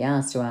about 20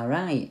 yards to our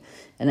right,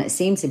 and it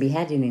seemed to be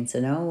heading into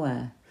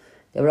nowhere.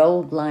 There were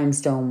old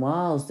limestone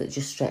walls that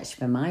just stretched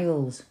for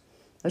miles.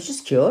 I was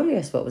just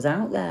curious what was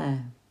out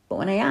there. But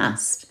when I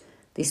asked,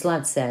 this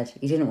lad said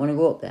he didn't want to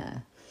go up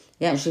there.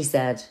 He actually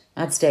said,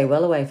 "I'd stay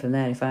well away from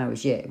there if I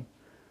was you."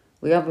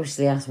 We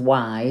obviously asked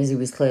why, as he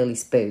was clearly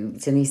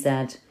spooked, and he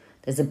said,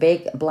 "There's a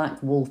big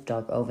black wolf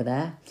dog over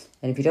there,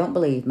 and if you don't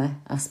believe me,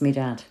 ask me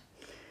dad."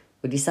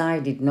 We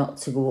decided not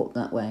to go up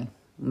that way.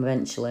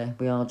 Eventually,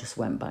 we all just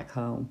went back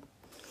home.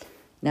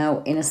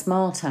 Now, in a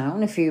small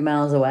town a few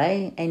miles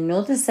away,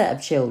 another set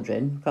of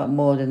children got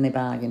more than they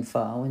bargained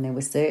for when they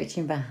were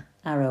searching for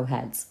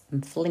arrowheads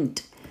and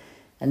flint.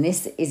 And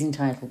this is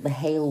entitled The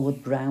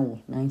Halewood Growl,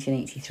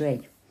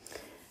 1983.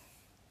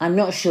 I'm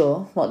not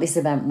sure what this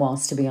event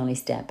was, to be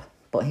honest, Deb,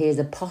 but here's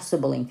a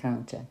possible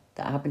encounter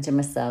that happened to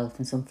myself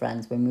and some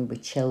friends when we were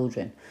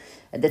children.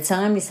 At the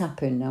time this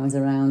happened, I was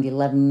around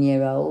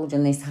 11-year-old,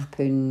 and this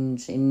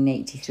happened in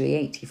 83,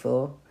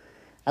 84.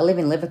 I live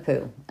in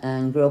Liverpool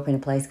and grew up in a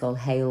place called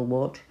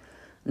Halewood,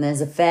 and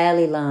there's a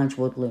fairly large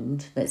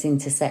woodland that's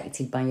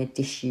intersected by a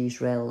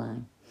disused rail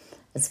line.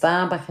 As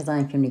far back as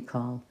I can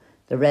recall,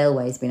 The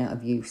railway's been out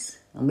of use,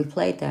 and we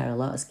played there a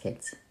lot as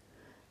kids.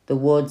 The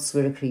woods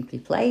were a creepy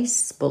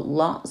place, but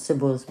lots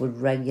of us would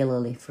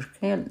regularly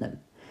frequent them.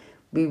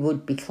 We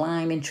would be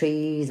climbing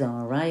trees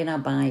or riding our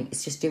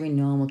bikes, just doing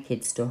normal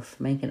kid stuff,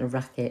 making a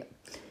racket.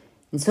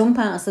 In some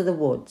parts of the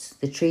woods,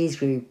 the trees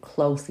grew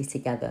closely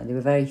together. They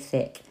were very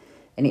thick,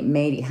 and it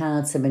made it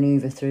hard to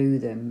manoeuvre through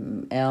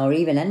them, or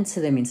even enter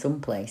them in some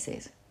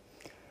places.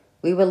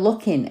 We were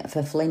looking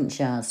for flint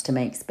shards to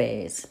make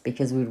spears,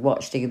 because we'd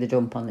watched Dig the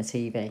Dump on the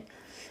TV.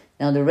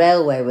 Now, the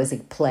railway was a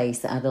place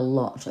that had a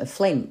lot of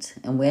flint,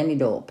 and we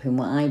ended up in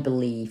what I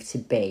believe to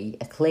be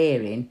a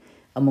clearing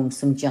among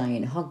some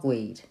giant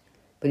hogweed.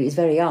 But it was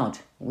very odd.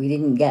 We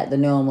didn't get the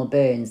normal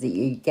burns that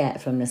you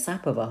get from the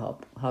sap of a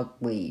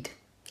hogweed.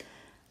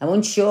 I'm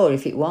unsure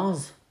if it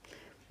was.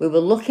 We were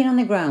looking on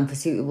the ground for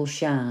suitable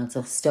shards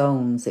or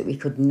stones that we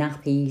could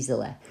nap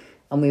easily,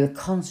 and we were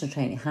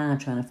concentrating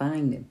hard trying to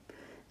find them.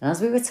 And as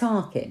we were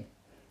talking,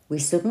 we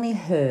suddenly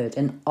heard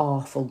an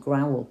awful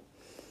growl.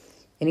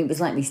 And it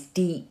was like this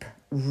deep,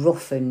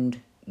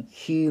 roughened,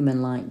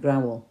 human-like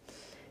growl.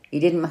 It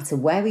didn't matter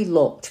where we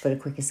looked for a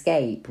quick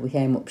escape, we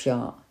came up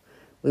short.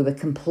 We were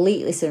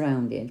completely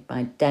surrounded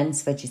by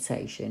dense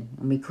vegetation,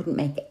 and we couldn't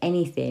make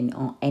anything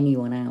or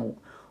anyone out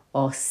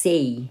or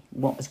see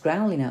what was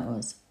growling at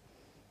us.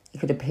 It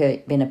could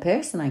have been a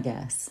person, I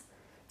guess.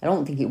 I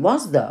don't think it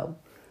was, though.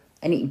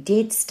 And it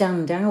did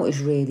stand out as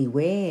really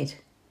weird.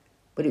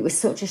 But it was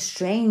such a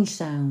strange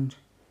sound.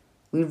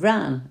 We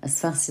ran as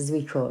fast as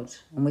we could,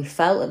 and we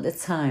felt at the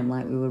time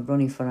like we were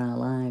running for our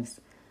lives.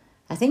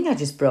 I think I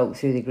just broke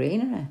through the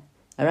greenery.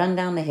 I ran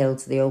down the hill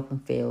to the open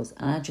fields,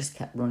 and I just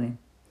kept running.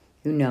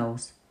 Who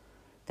knows?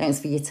 Thanks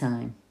for your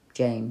time,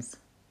 James.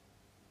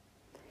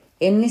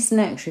 In this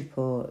next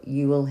report,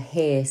 you will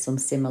hear some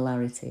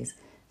similarities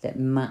that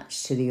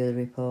match to the other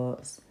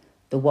reports.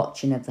 The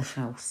watching of the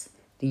house,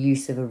 the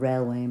use of a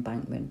railway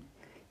embankment,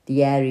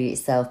 the area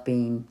itself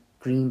being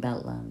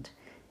greenbelt land,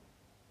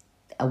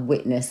 a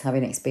witness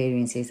having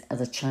experiences as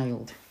a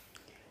child.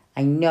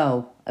 I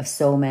know of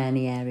so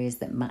many areas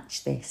that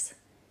match this.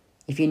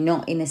 If you're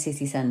not in a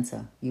city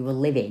centre, you are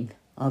living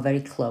or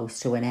very close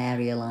to an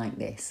area like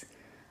this.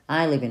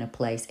 I live in a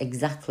place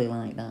exactly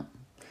like that.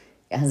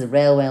 It has a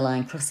railway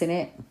line crossing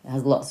it. It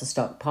has lots of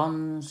stock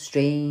ponds,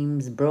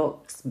 streams,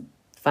 brooks,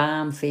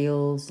 farm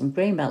fields and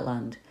greenbelt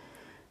land.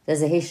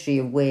 There's a history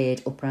of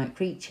weird upright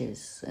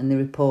creatures, and the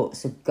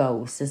reports of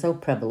ghosts are so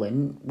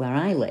prevalent. Where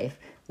I live,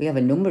 we have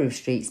a number of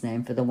streets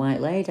named for the White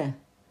Lady.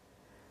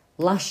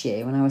 Last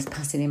year, when I was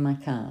passing in my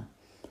car,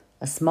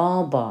 a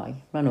small boy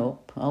ran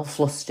up, all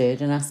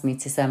flustered, and asked me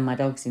to send my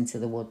dogs into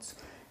the woods,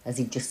 as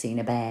he'd just seen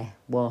a bear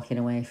walking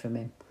away from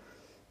him.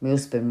 My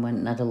husband went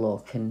and had a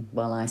look, and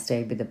while I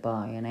stayed with the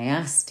boy, and I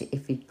asked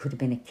if it could have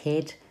been a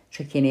kid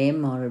tricking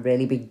him or a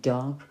really big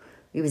dog.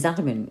 He was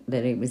adamant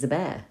that it was a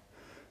bear.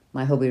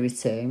 My hubby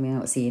returned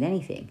without seeing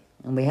anything,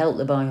 and we helped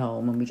the boy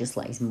home, and we just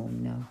let his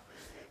mum know.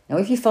 Now,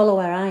 if you follow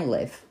where I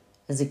live,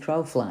 as the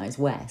crow flies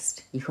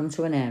west, you come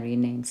to an area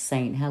named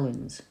St.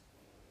 Helens.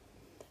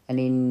 And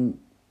in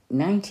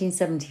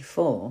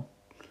 1974,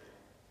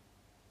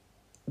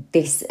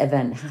 this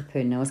event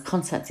happened. I was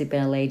contacted by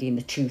a lady in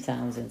the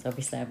 2000s.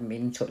 Obviously, I haven't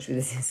been in touch with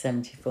her since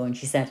 74. And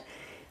she said,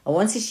 I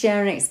wanted to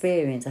share an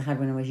experience I had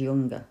when I was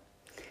younger.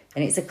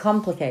 And it's a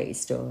complicated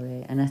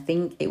story, and I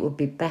think it would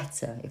be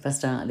better if I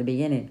start at the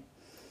beginning.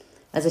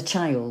 As a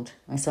child,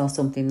 I saw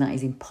something that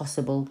is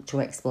impossible to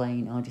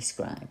explain or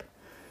describe.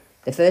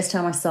 The first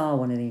time I saw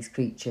one of these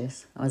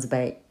creatures, I was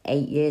about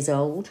 8 years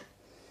old.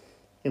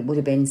 It would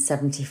have been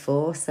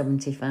 74,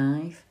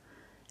 75.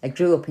 I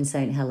grew up in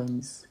St.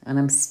 Helens, and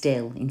I'm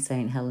still in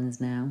St.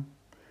 Helens now.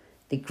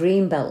 The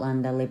greenbelt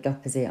land I lived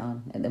opposite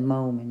on at the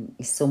moment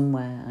is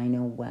somewhere I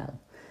know well.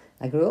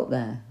 I grew up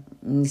there,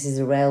 and this is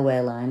a railway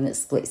line that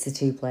splits the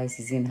two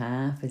places in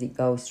half as it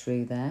goes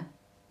through there.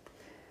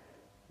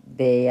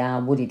 There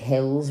are wooded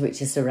hills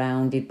which are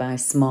surrounded by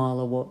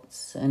smaller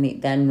woods, and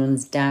it then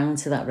runs down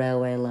to that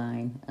railway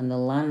line, and the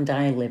land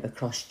I live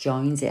across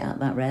joins it at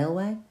that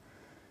railway.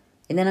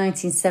 In the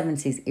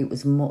 1970s, it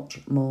was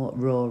much more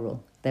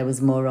rural. There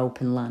was more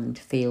open land,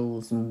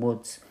 fields and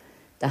woods.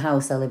 The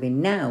house I live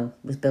in now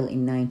was built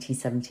in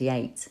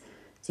 1978,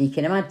 so you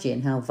can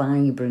imagine how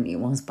vibrant it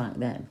was back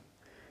then.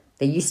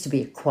 There used to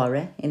be a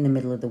quarry in the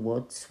middle of the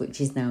woods, which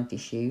is now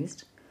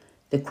disused.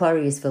 The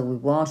quarry is filled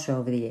with water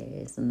over the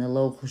years, and the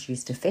locals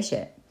used to fish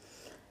it.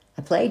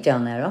 I played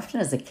down there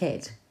often as a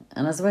kid,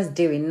 and as I was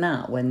doing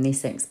that when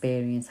this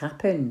experience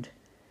happened,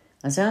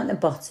 I was out at the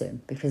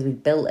bottom because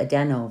we'd built a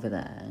den over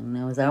there, and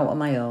I was out on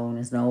my own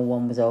as no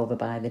one was over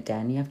by the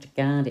den. You have to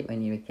guard it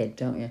when you're a kid,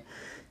 don't you?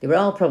 They were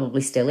all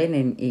probably still in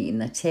and eating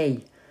their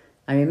tea.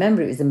 I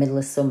remember it was the middle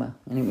of summer,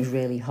 and it was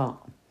really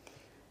hot.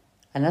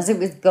 And as it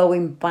was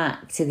going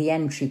back to the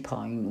entry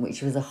point,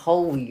 which was a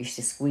hole we used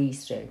to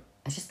squeeze through,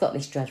 I just got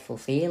this dreadful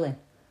feeling.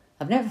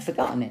 I've never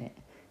forgotten it.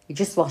 It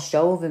just washed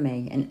over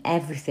me, and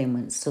everything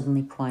went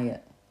suddenly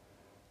quiet.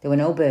 There were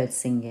no birds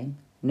singing,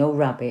 no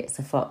rabbits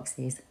or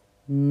foxes.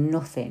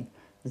 Nothing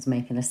was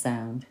making a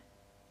sound.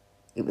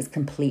 It was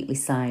completely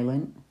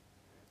silent.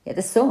 yet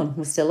the sun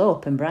was still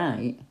up and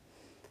bright.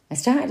 I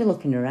started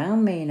looking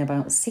around me, and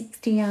about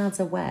 60 yards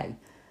away,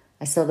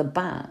 I saw the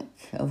back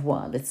of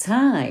what at the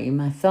time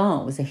I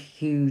thought was a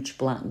huge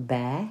black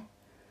bear.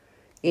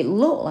 It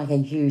looked like a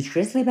huge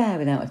grizzly bear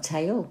without a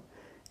tail,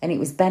 and it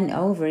was bent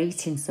over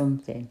eating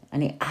something,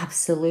 and it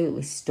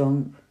absolutely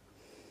stunk.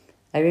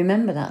 I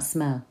remember that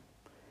smell.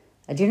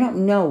 I do not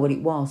know what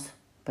it was,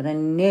 but I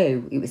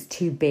knew it was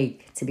too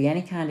big to be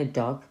any kind of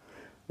dog.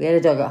 We had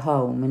a dog at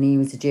home, and he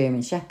was a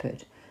German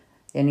Shepherd.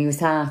 And he was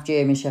half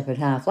German Shepherd,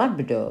 half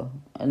Labrador.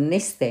 And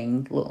this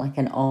thing looked like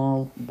an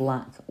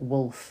all-black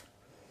wolf.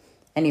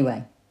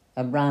 Anyway,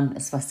 I ran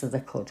as fast as I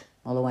could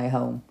all the way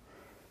home.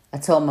 I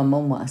told my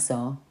mum what I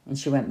saw, and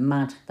she went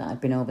mad that I'd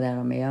been over there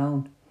on my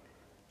own.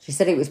 She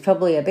said it was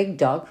probably a big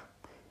dog,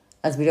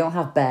 as we don't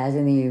have bears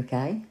in the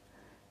UK.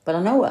 But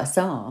I know what I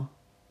saw.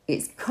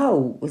 Its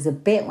coat was a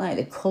bit like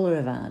the colour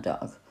of our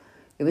dog.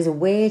 It was a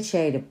weird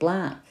shade of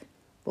black,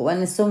 but when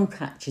the sun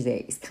catches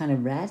it, it's kind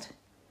of red.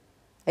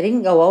 I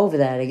didn't go over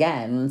there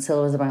again until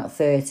I was about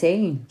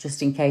 13,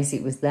 just in case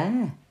it was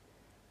there.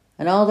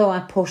 And although I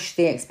pushed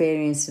the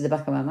experience to the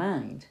back of my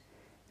mind,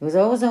 there was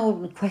always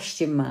a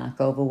question mark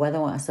over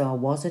whether what I saw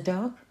was a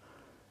dog.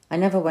 I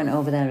never went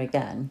over there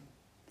again.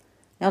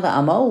 Now that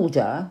I'm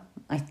older,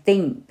 I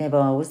think they've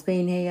always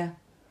been here.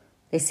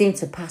 They seem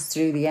to pass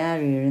through the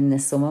area in the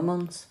summer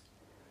months.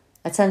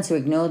 I tend to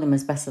ignore them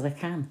as best as I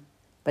can,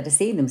 but I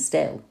see them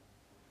still.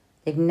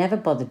 They've never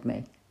bothered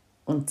me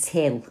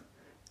until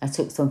I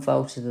took some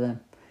photos of them,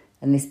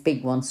 and this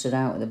big one stood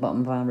out at the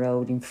bottom of our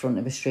road in front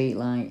of a street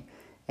light,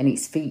 and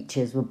its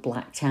features were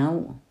blacked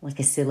out like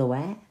a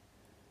silhouette.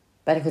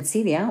 But I could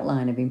see the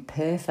outline of him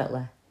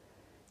perfectly.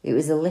 It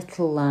was a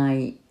little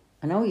like,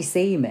 I know you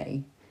see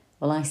me,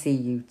 well, I see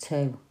you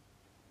too.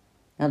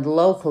 Now the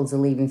locals are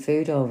leaving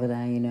food over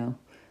there, you know.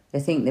 They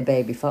think the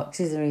baby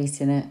foxes are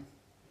eating it.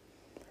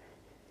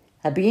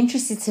 I'd be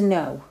interested to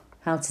know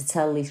how to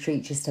tell these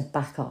creatures to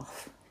back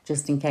off,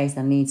 just in case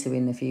I need to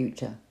in the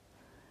future.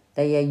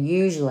 They are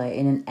usually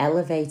in an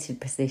elevated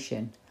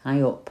position,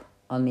 high up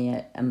on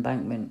the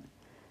embankment,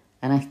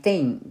 and I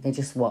think they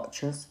just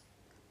watch us.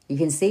 You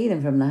can see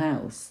them from the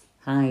house,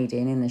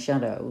 hiding in the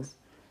shadows.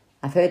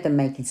 I've heard them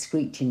making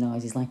screeching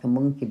noises like a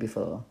monkey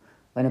before,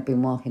 when I've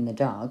been walking the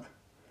dog.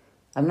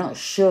 I'm not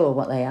sure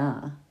what they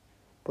are,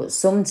 but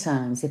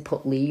sometimes they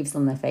put leaves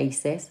on their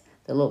faces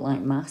that look like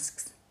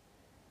masks,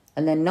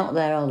 and they're not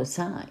there all the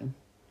time.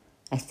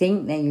 I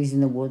think they're using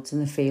the woods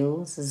and the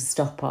fields as a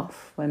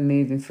stop-off when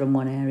moving from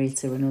one area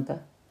to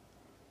another.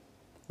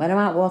 When I'm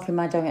out walking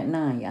my dog at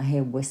night, I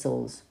hear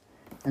whistles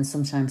and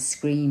sometimes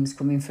screams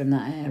coming from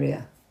that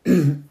area.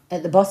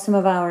 At the bottom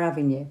of our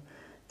avenue,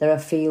 there are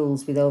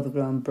fields with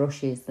overgrown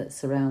brushes that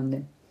surround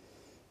them.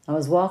 I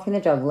was walking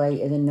the dog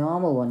later than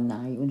normal one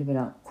night, it would have been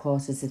about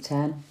 10:15.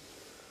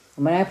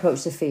 And when I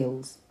approached the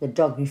fields, the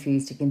dog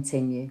refused to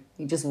continue.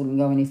 He just wouldn't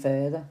go any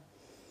further.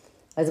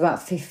 I was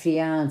about 50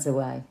 yards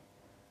away.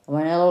 And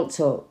when I looked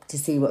up to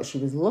see what she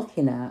was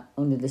looking at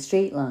under the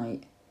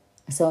streetlight,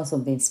 I saw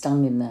something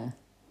standing there.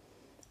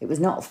 It was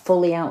not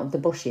fully out of the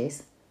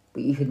bushes,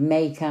 but you could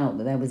make out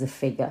that there was a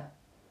figure.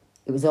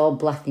 It was all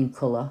black in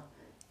colour,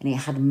 and it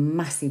had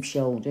massive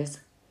shoulders.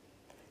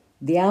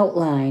 The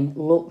outline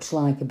looked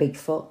like a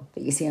Bigfoot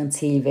that you see on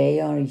TV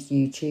or on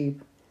YouTube.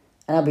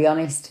 And I'll be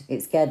honest,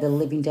 it scared the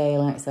living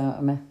daylights out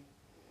of me.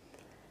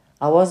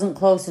 I wasn't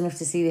close enough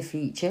to see the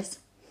features,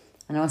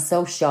 and I was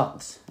so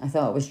shocked I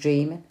thought I was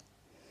dreaming.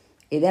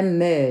 It then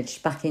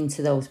merged back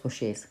into those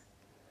bushes.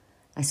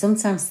 I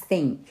sometimes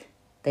think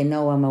they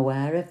know I'm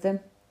aware of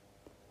them.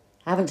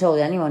 I haven't told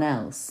anyone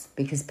else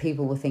because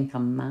people will think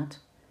I'm mad.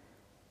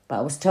 But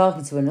I was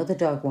talking to another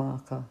dog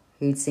walker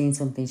who'd seen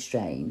something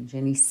strange,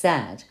 and he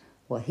said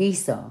what he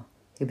saw,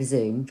 he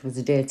presumed, was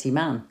a dirty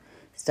man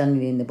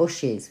standing in the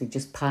bushes with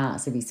just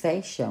parts of his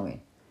face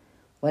showing.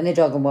 When the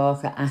dog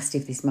walker asked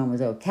if this man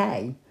was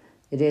okay,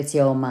 the dirty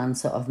old man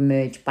sort of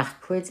merged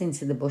backwards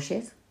into the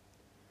bushes.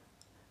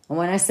 And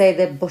when I say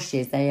the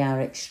bushes, they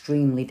are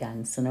extremely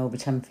dense and over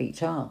 10 feet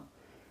tall.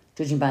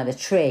 Judging by the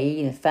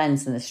tree, the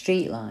fence and the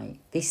street light,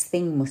 this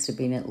thing must have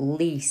been at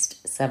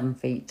least 7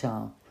 feet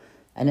tall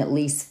and at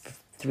least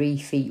 3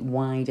 feet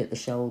wide at the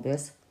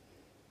shoulders.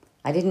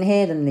 I didn't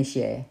hear them this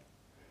year.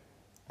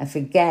 I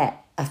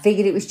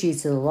figured it was due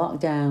to the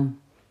lockdown.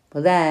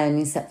 But then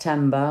in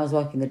September, I was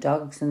walking the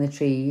dogs and the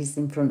trees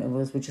in front of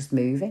us were just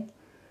moving.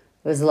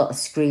 There was a lot of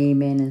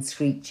screaming and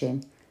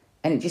screeching,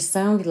 and it just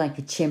sounded like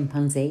a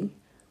chimpanzee,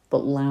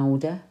 but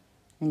louder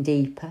and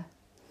deeper.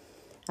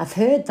 I've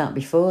heard that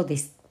before,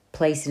 this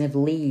placing of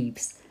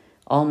leaves,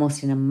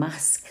 almost in a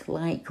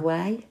mask-like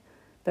way.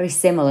 Very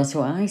similar to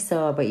what I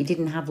saw, but he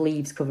didn't have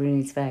leaves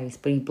covering his face,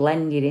 but he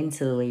blended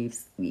into the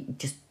leaves,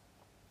 just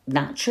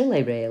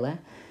naturally, really.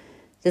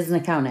 There's an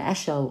account at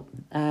Esholt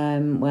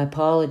where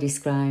Paula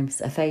describes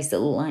a face that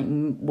looked like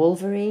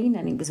Wolverine,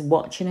 and he was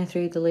watching her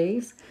through the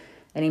leaves.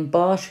 And in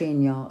Bawtry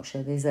in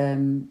Yorkshire, there's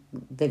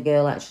the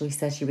girl actually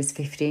said she was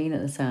 15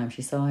 at the time.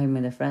 She saw him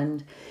with a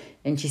friend,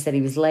 and she said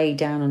he was laid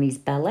down on his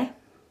belly,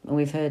 and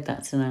we've heard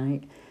that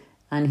tonight.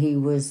 and he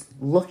was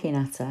looking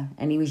at her,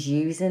 and he was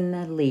using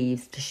the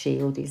leaves to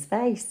shield his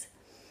face.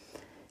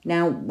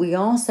 Now, we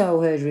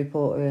also heard a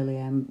report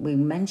earlier, and we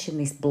mentioned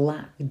this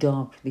black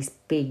dog, this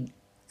big,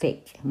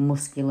 thick,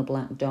 muscular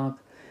black dog.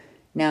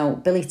 Now,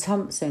 Billy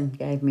Thompson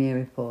gave me a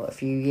report a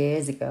few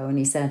years ago, and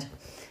he said,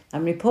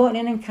 I'm reporting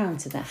an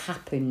encounter that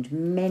happened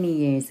many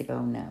years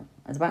ago now.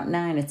 I was about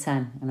 9 or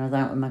 10, and I was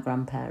out with my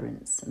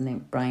grandparents, and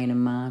then Brian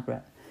and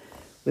Margaret.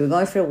 We were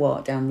going for a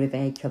walk down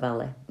Riveracre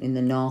Valley in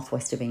the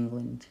northwest of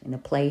England, in a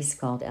place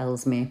called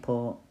Ellesmere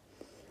Port.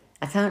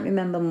 I can't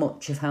remember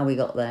much of how we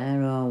got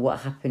there or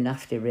what happened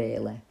after,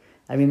 really.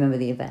 I remember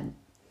the event.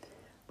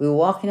 We were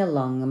walking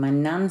along, and my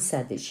nan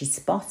said that she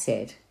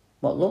spotted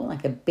what looked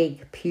like a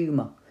big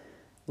puma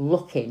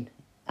looking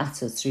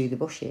at us through the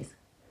bushes.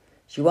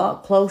 She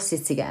walked closer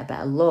to get a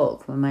better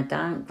look when my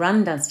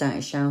granddad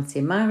started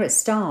shouting, Margaret,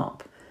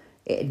 stop.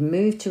 It had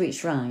moved to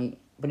its right,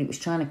 but it was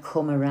trying to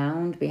come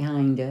around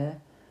behind her.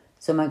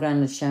 So my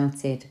granddad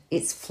shouted,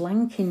 it's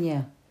flanking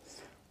you.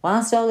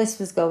 Whilst all this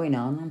was going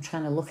on, I'm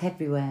trying to look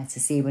everywhere to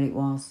see what it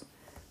was.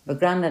 But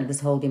Grandad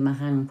was holding my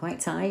hand quite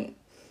tight.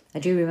 I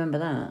do remember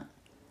that.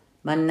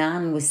 My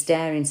nan was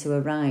staring to her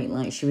right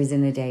like she was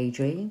in a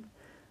daydream.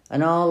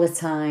 And all the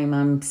time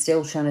I'm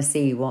still trying to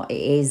see what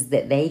it is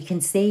that they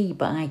can see,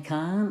 but I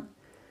can't.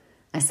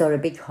 I saw a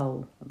big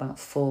hole about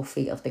 4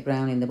 feet off the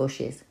ground in the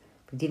bushes,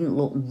 but it didn't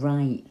look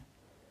right.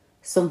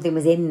 Something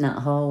was in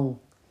that hole.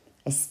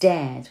 I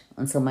stared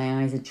until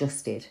my eyes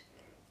adjusted,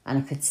 and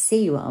I could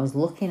see what I was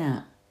looking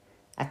at.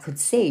 I could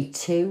see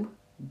 2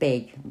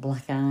 big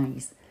black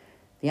eyes.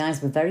 The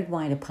eyes were very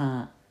wide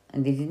apart,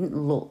 and they didn't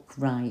look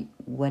right.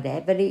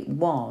 Whatever it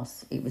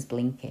was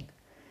blinking.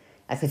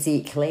 I could see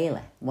it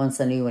clearly. Once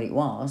I knew what it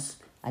was,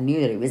 I knew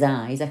that it was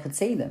eyes. I could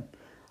see them.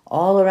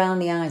 All around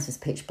the eyes was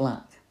pitch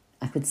black.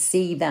 I could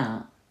see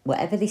that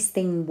whatever this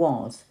thing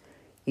was,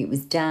 it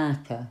was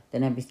darker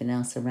than everything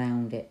else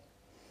around it.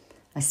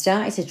 I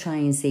started to try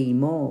and see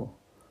more.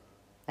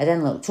 I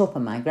then looked up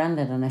at my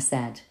granddad and I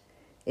said,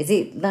 is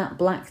it that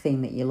black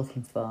thing that you're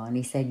looking for? And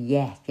he said,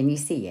 yeah, can you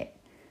see it?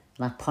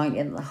 And I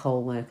pointed at the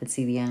hole where I could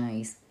see the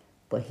eyes,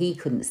 but he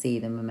couldn't see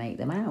them and make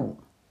them out.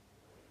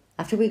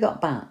 After we got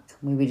back,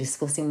 we were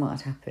discussing what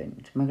had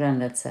happened. My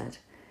granddad said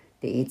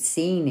that he'd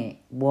seen it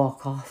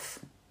walk off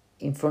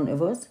in front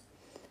of us,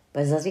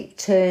 but as it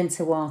turned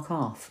to walk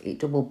off, it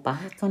doubled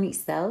back on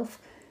itself,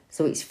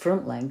 so its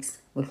front legs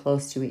were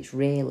close to its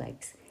rear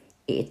legs.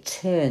 It had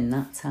turned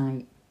that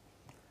tight.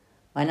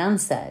 My nan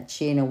said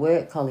she and a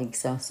work colleague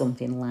saw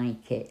something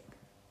like it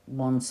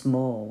once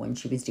more when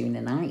she was doing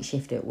a night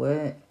shift at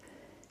work.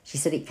 She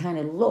said it kind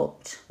of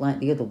looked like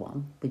the other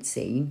one we'd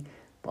seen,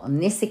 but on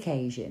this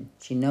occasion,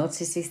 she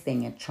noticed this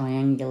thing had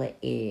triangular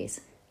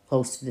ears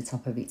close to the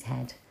top of its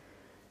head.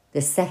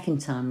 The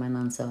second time my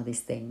nan saw this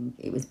thing,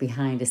 it was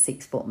behind a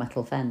 6-foot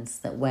metal fence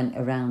that went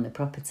around the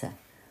property.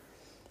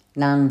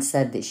 Nan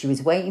said that she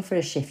was waiting for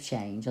a shift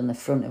change on the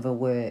front of her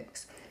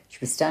works. She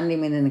was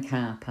standing within the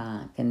car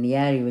park and the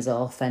area was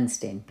all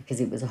fenced in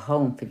because it was a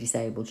home for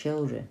disabled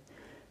children.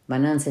 My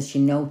nan said she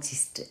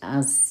noticed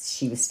as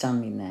she was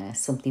standing there,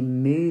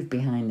 something moved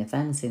behind the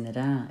fence in the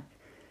dark.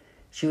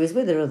 She was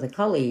with her other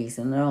colleagues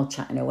and they're all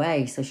chatting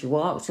away, so she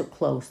walked up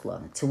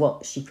closer to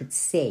what she could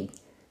see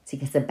to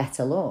get a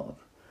better look.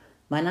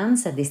 My nan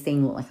said this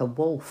thing looked like a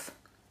wolf,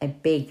 a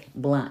big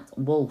black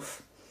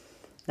wolf.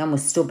 Nan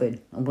was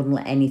stubborn and wouldn't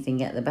let anything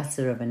get the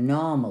better of her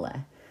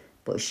normally,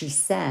 but she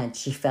said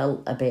she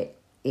felt a bit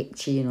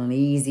itchy and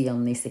uneasy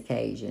on this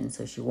occasion,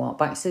 so she walked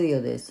back to the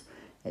others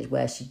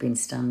where she'd been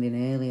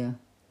standing earlier.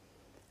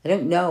 I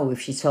don't know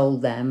if she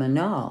told them or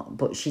not,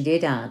 but she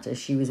did add, as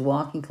she was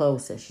walking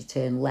closer, she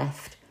turned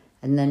left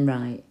and then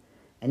right,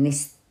 and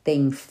this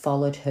thing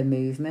followed her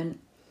movement.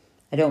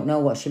 I don't know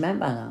what she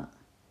meant by that.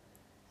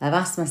 I've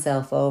asked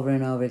myself over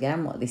and over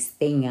again what this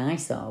thing I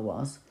saw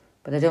was,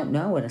 but I don't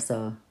know what I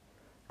saw.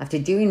 After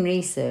doing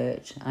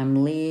research,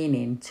 I'm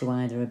leaning to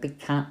either a big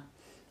cat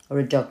or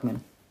a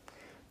dogman.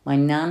 My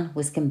nan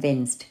was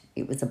convinced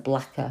it was a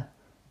blacker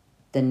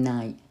than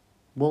night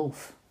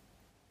wolf.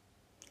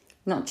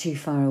 Not too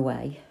far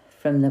away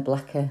from the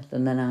blacker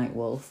than the night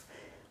wolf,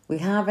 we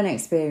have an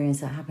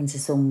experience that happened to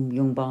some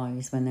young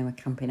boys when they were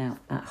camping out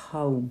at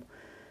home.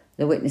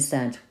 The witness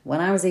said,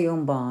 when I was a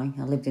young boy,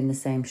 I lived in the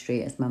same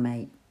street as my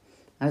mate.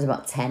 I was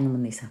about 10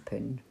 when this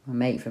happened. My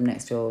mate from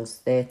next door was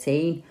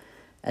 13,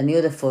 and the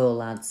other 4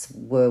 lads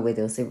were with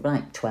us. They were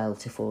like 12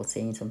 to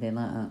 14, something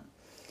like that.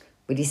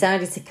 We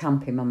decided to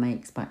camp in my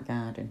mate's back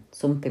garden,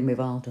 something we've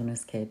all done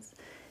as kids.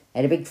 I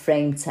had a big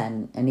frame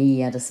tent, and he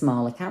had a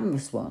smaller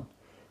canvas one.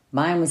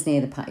 Mine was near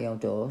the patio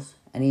doors,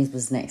 and his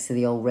was next to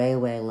the old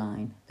railway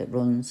line that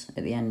runs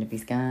at the end of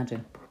his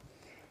garden.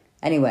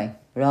 Anyway,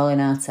 we're all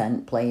in our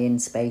tent playing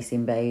Space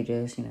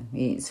Invaders,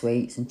 eating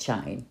sweets and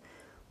chatting,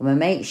 when my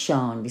mate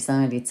Sean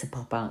decided to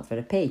pop out for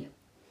a pee.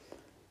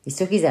 He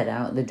stuck his head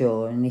out the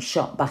door and he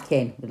shot back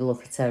in with a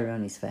look of terror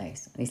on his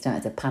face, and he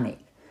started to panic,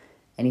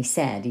 and he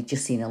said he'd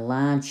just seen a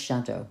large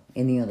shadow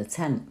in the other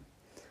tent.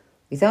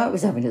 We thought it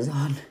was having us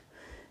on.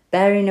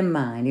 Bearing in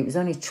mind, it was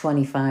only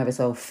 25 or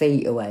so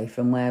feet away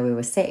from where we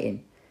were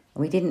sitting,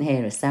 and we didn't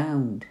hear a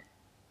sound.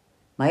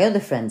 My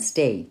other friend,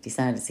 Steve,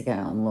 decided to get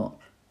out and look,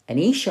 and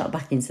he shot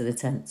back into the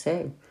tent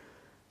too.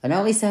 And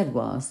all he said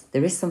was,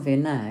 there is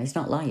something there, he's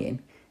not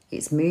lying,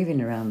 it's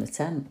moving around the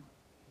tent.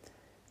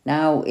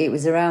 Now, it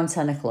was around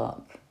 10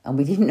 o'clock, and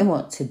we didn't know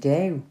what to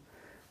do.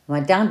 My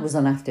dad was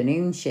on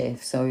afternoon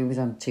shift, so he was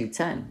on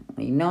 2:10.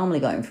 He normally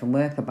got in from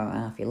work about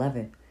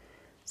 11:30.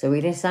 So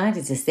we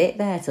decided to sit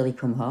there till he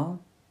come home.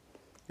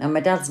 Now, my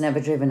dad's never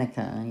driven a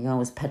car. He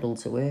always pedalled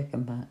to work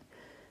and back.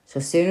 So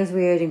as soon as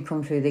we heard him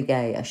come through the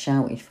gate, I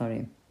shouted for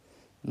him.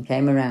 He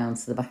came around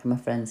to the back of my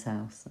friend's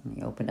house and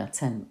he opened our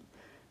tent,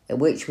 at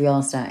which we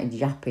all started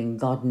yapping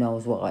God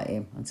knows what at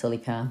him until he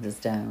calmed us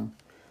down.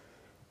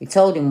 We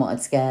told him what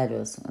had scared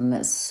us and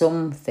that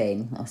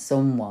something or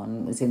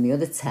someone was in the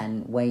other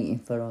tent waiting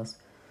for us.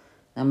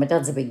 Now, my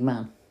dad's a big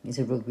man. He's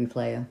a rugby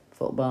player,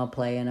 football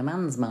player and a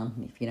man's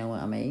man, if you know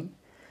what I mean.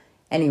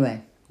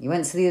 Anyway, he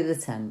went to the other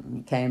tent and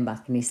he came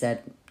back and he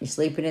said, "You're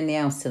sleeping in the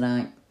house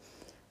tonight."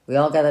 We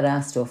all gathered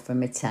our stuff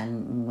from my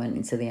tent and went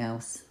into the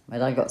house. My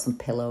dad got some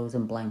pillows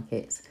and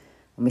blankets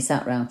and we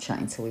sat round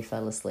chatting till we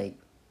fell asleep.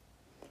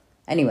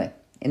 Anyway,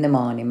 in the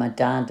morning, my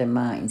dad and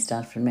Martin's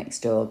dad from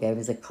next door gave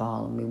us a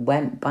call and we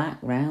went back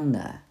round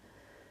there.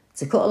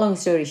 To cut a long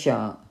story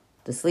short,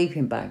 the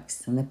sleeping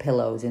bags and the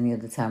pillows in the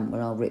other tent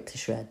were all ripped to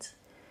shreds.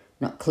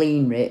 Not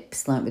clean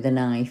rips, like with a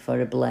knife or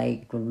a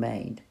blade were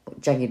made,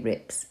 but jagged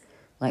rips,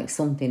 like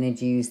something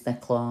had used their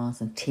claws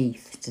and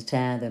teeth to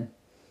tear them.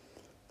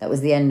 That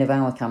was the end of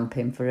our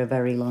camping for a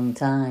very long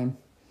time.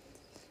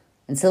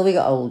 Until we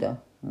got older,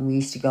 and we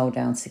used to go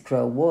down to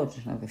Crow Wood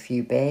and have a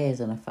few beers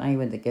and a fire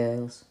with the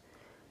girls.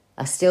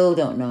 I still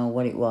don't know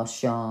what it was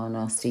Sean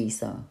or Steve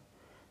saw.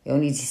 They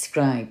only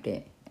described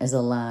it as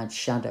a large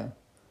shadow,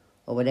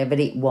 or whatever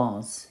it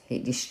was,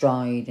 it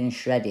destroyed and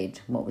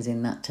shredded what was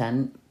in that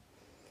tent.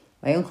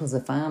 My uncle's a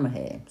farmer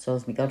here, so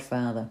is my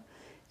godfather,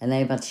 and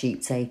they've had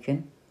sheep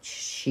taken,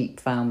 sheep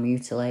found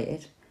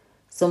mutilated.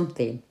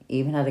 Something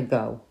even had a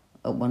go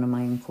at one of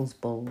my uncle's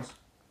bulls.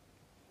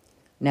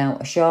 Now,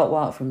 a short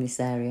walk from this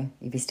area,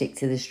 if you stick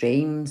to the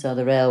streams or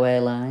the railway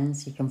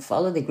lines, you can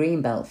follow the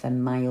green belt for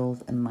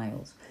miles and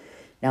miles.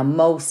 Now,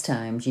 most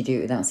times you do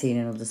it without seeing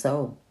another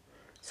soul.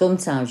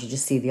 Sometimes you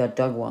just see the odd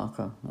dog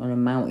walker or a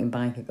mountain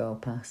biker go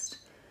past.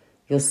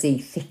 You'll see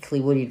thickly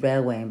wooded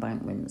railway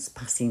embankments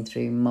passing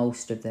through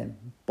most of them,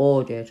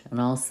 bordered on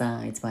all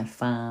sides by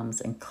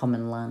farms and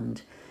common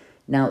land.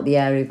 Now, the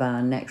area of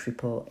our next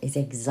report is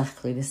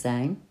exactly the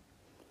same.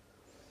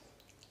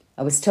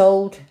 I was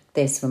told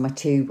this from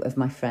two of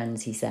my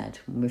friends, he said.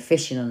 We were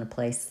fishing on a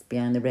place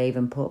behind the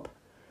Raven pub.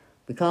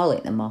 We call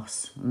it the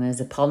Moss, and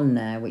there's a pond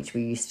there which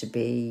we used to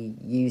be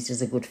used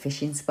as a good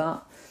fishing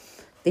spot.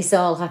 This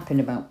all happened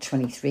about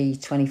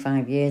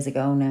 25 years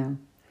ago now.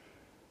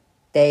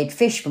 They'd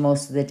fished for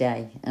most of the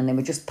day, and they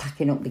were just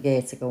packing up the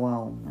gear to go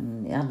home.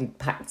 And they had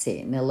packed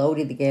it, and they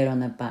loaded the gear on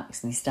their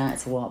backs, and they started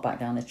to walk back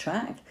down the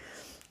track.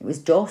 It was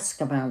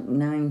dusk, about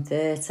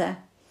 9:30.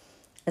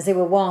 As they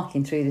were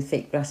walking through the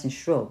thick grass and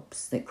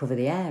shrubs that cover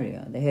the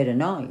area, they heard a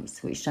noise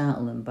which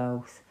startled them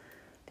both.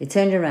 They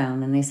turned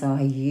around and they saw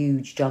a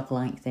huge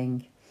dog-like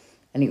thing,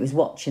 and it was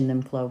watching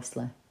them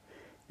closely.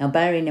 Now,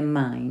 bearing in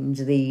mind,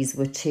 these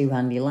were two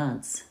handy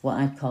lads, what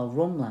I'd call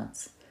rum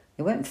lads.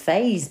 They weren't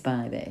fazed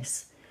by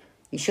this.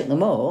 It shook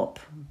them up,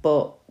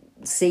 but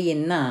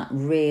seeing that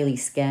really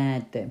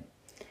scared them.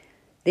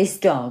 This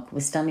dog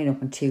was standing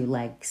up on two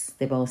legs,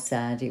 they both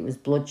said. It was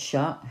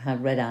bloodshot,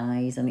 had red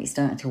eyes, and it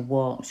started to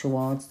walk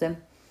towards them.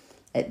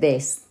 At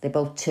this, they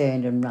both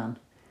turned and ran,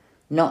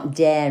 not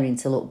daring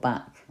to look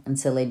back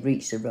until they'd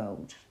reached the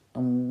road.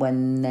 And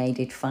when they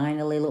did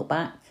finally look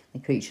back, the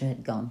creature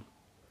had gone.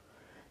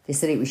 They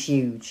said it was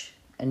huge,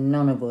 and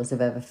none of us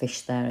have ever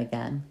fished there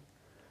again.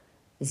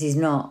 This is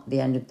not the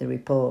end of the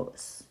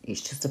reports,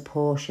 it's just a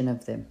portion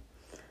of them.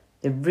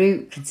 The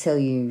route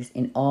continues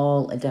in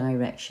all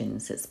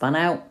directions that span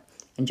out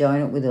and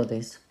join up with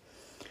others.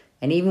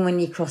 And even when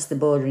you cross the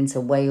border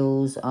into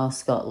Wales or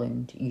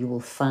Scotland, you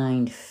will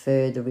find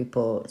further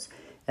reports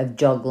of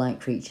dog-like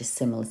creatures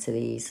similar to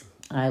these.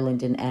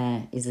 Ireland and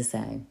Ayr is the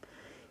same.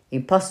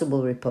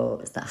 Impossible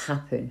reports that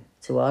happen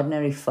to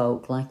ordinary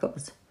folk like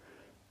us.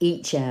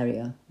 Each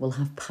area will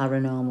have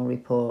paranormal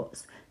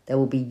reports. There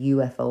will be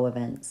UFO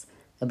events.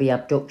 There'll be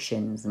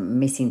abductions,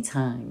 missing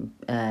time,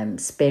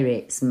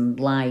 spirits, and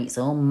lights,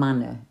 all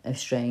manner of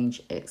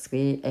strange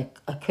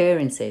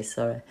occurrences.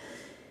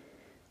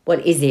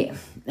 What is it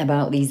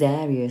about these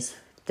areas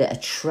that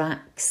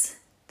attracts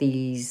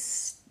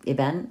these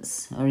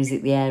events? Or is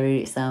it the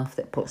area itself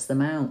that puts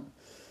them out?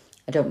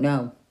 I don't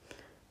know.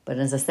 But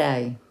as I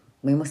say,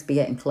 we must be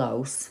getting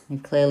close.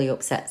 We've clearly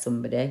upset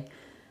somebody.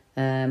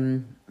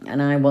 And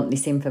I want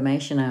this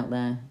information out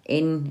there.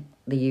 In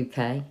the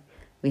UK,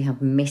 we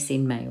have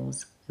missing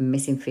males and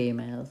missing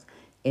females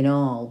in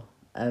all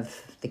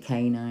of the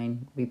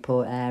canine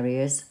report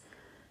areas.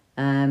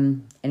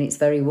 And it's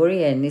very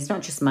worrying. It's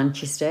not just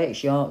Manchester,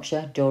 it's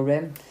Yorkshire,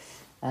 Durham,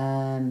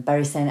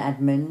 Bury St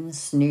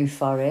Edmunds, New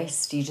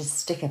Forest. You just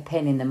stick a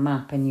pin in the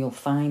map and you'll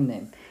find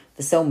them.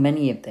 There's so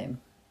many of them.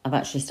 I've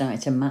actually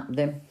started to map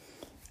them,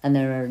 and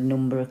there are a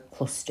number of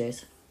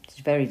clusters. It's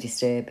very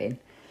disturbing.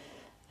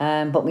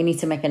 But we need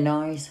to make a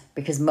noise,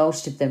 because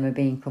most of them are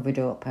being covered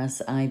up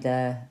as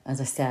either,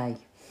 as I say,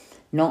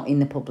 not in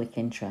the public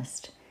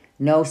interest,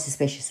 no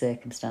suspicious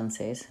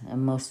circumstances,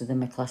 and most of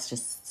them are classed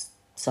as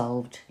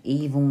solved,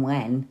 even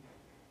when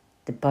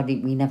the body,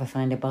 we never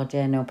find a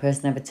body, no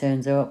person ever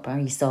turns up. How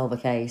you solve a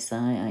case,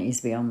 it is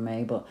beyond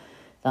me, but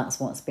that's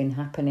what's been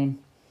happening.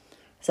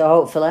 So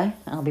hopefully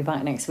I'll be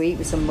back next week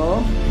with some more.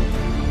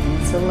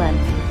 And until then,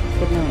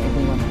 good night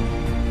everyone.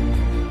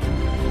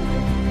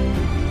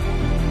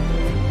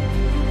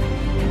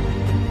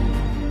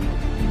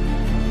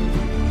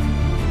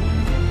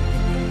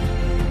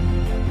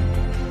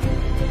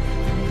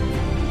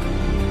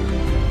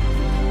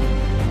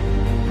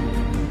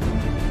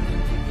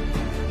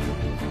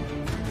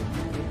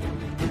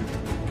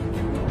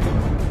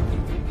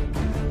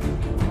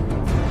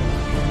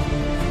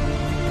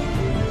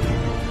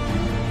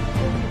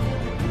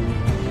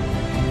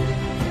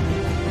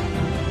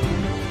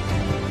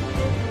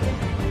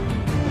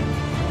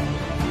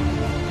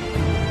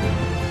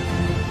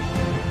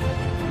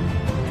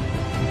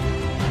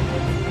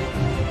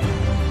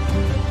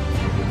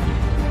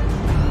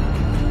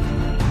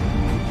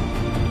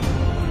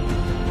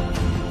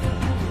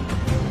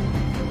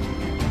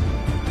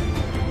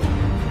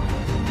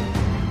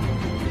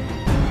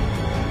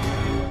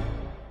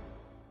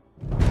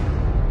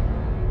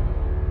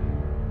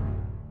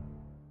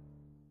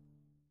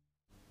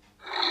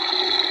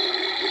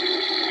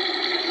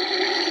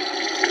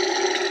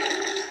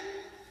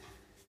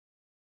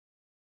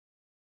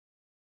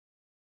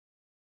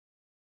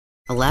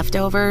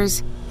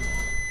 Leftovers,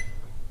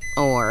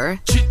 or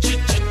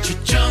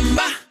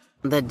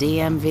the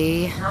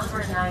DMV,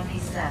 number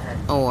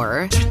 97,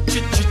 or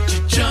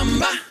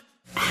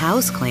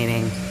house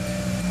cleaning,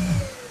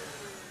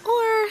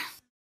 or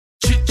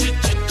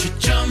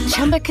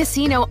Chumba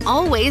Casino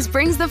always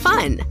brings the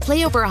fun.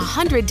 Play over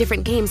 100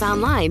 different games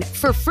online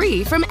for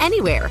free from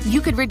anywhere.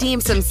 You could redeem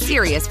some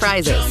serious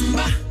prizes.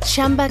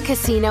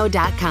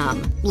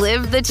 ChumbaCasino.com.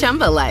 Live the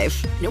Chumba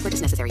life. No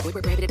purchase necessary. Void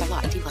where prohibited by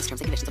law. 18+ terms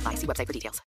and conditions apply. See website for details.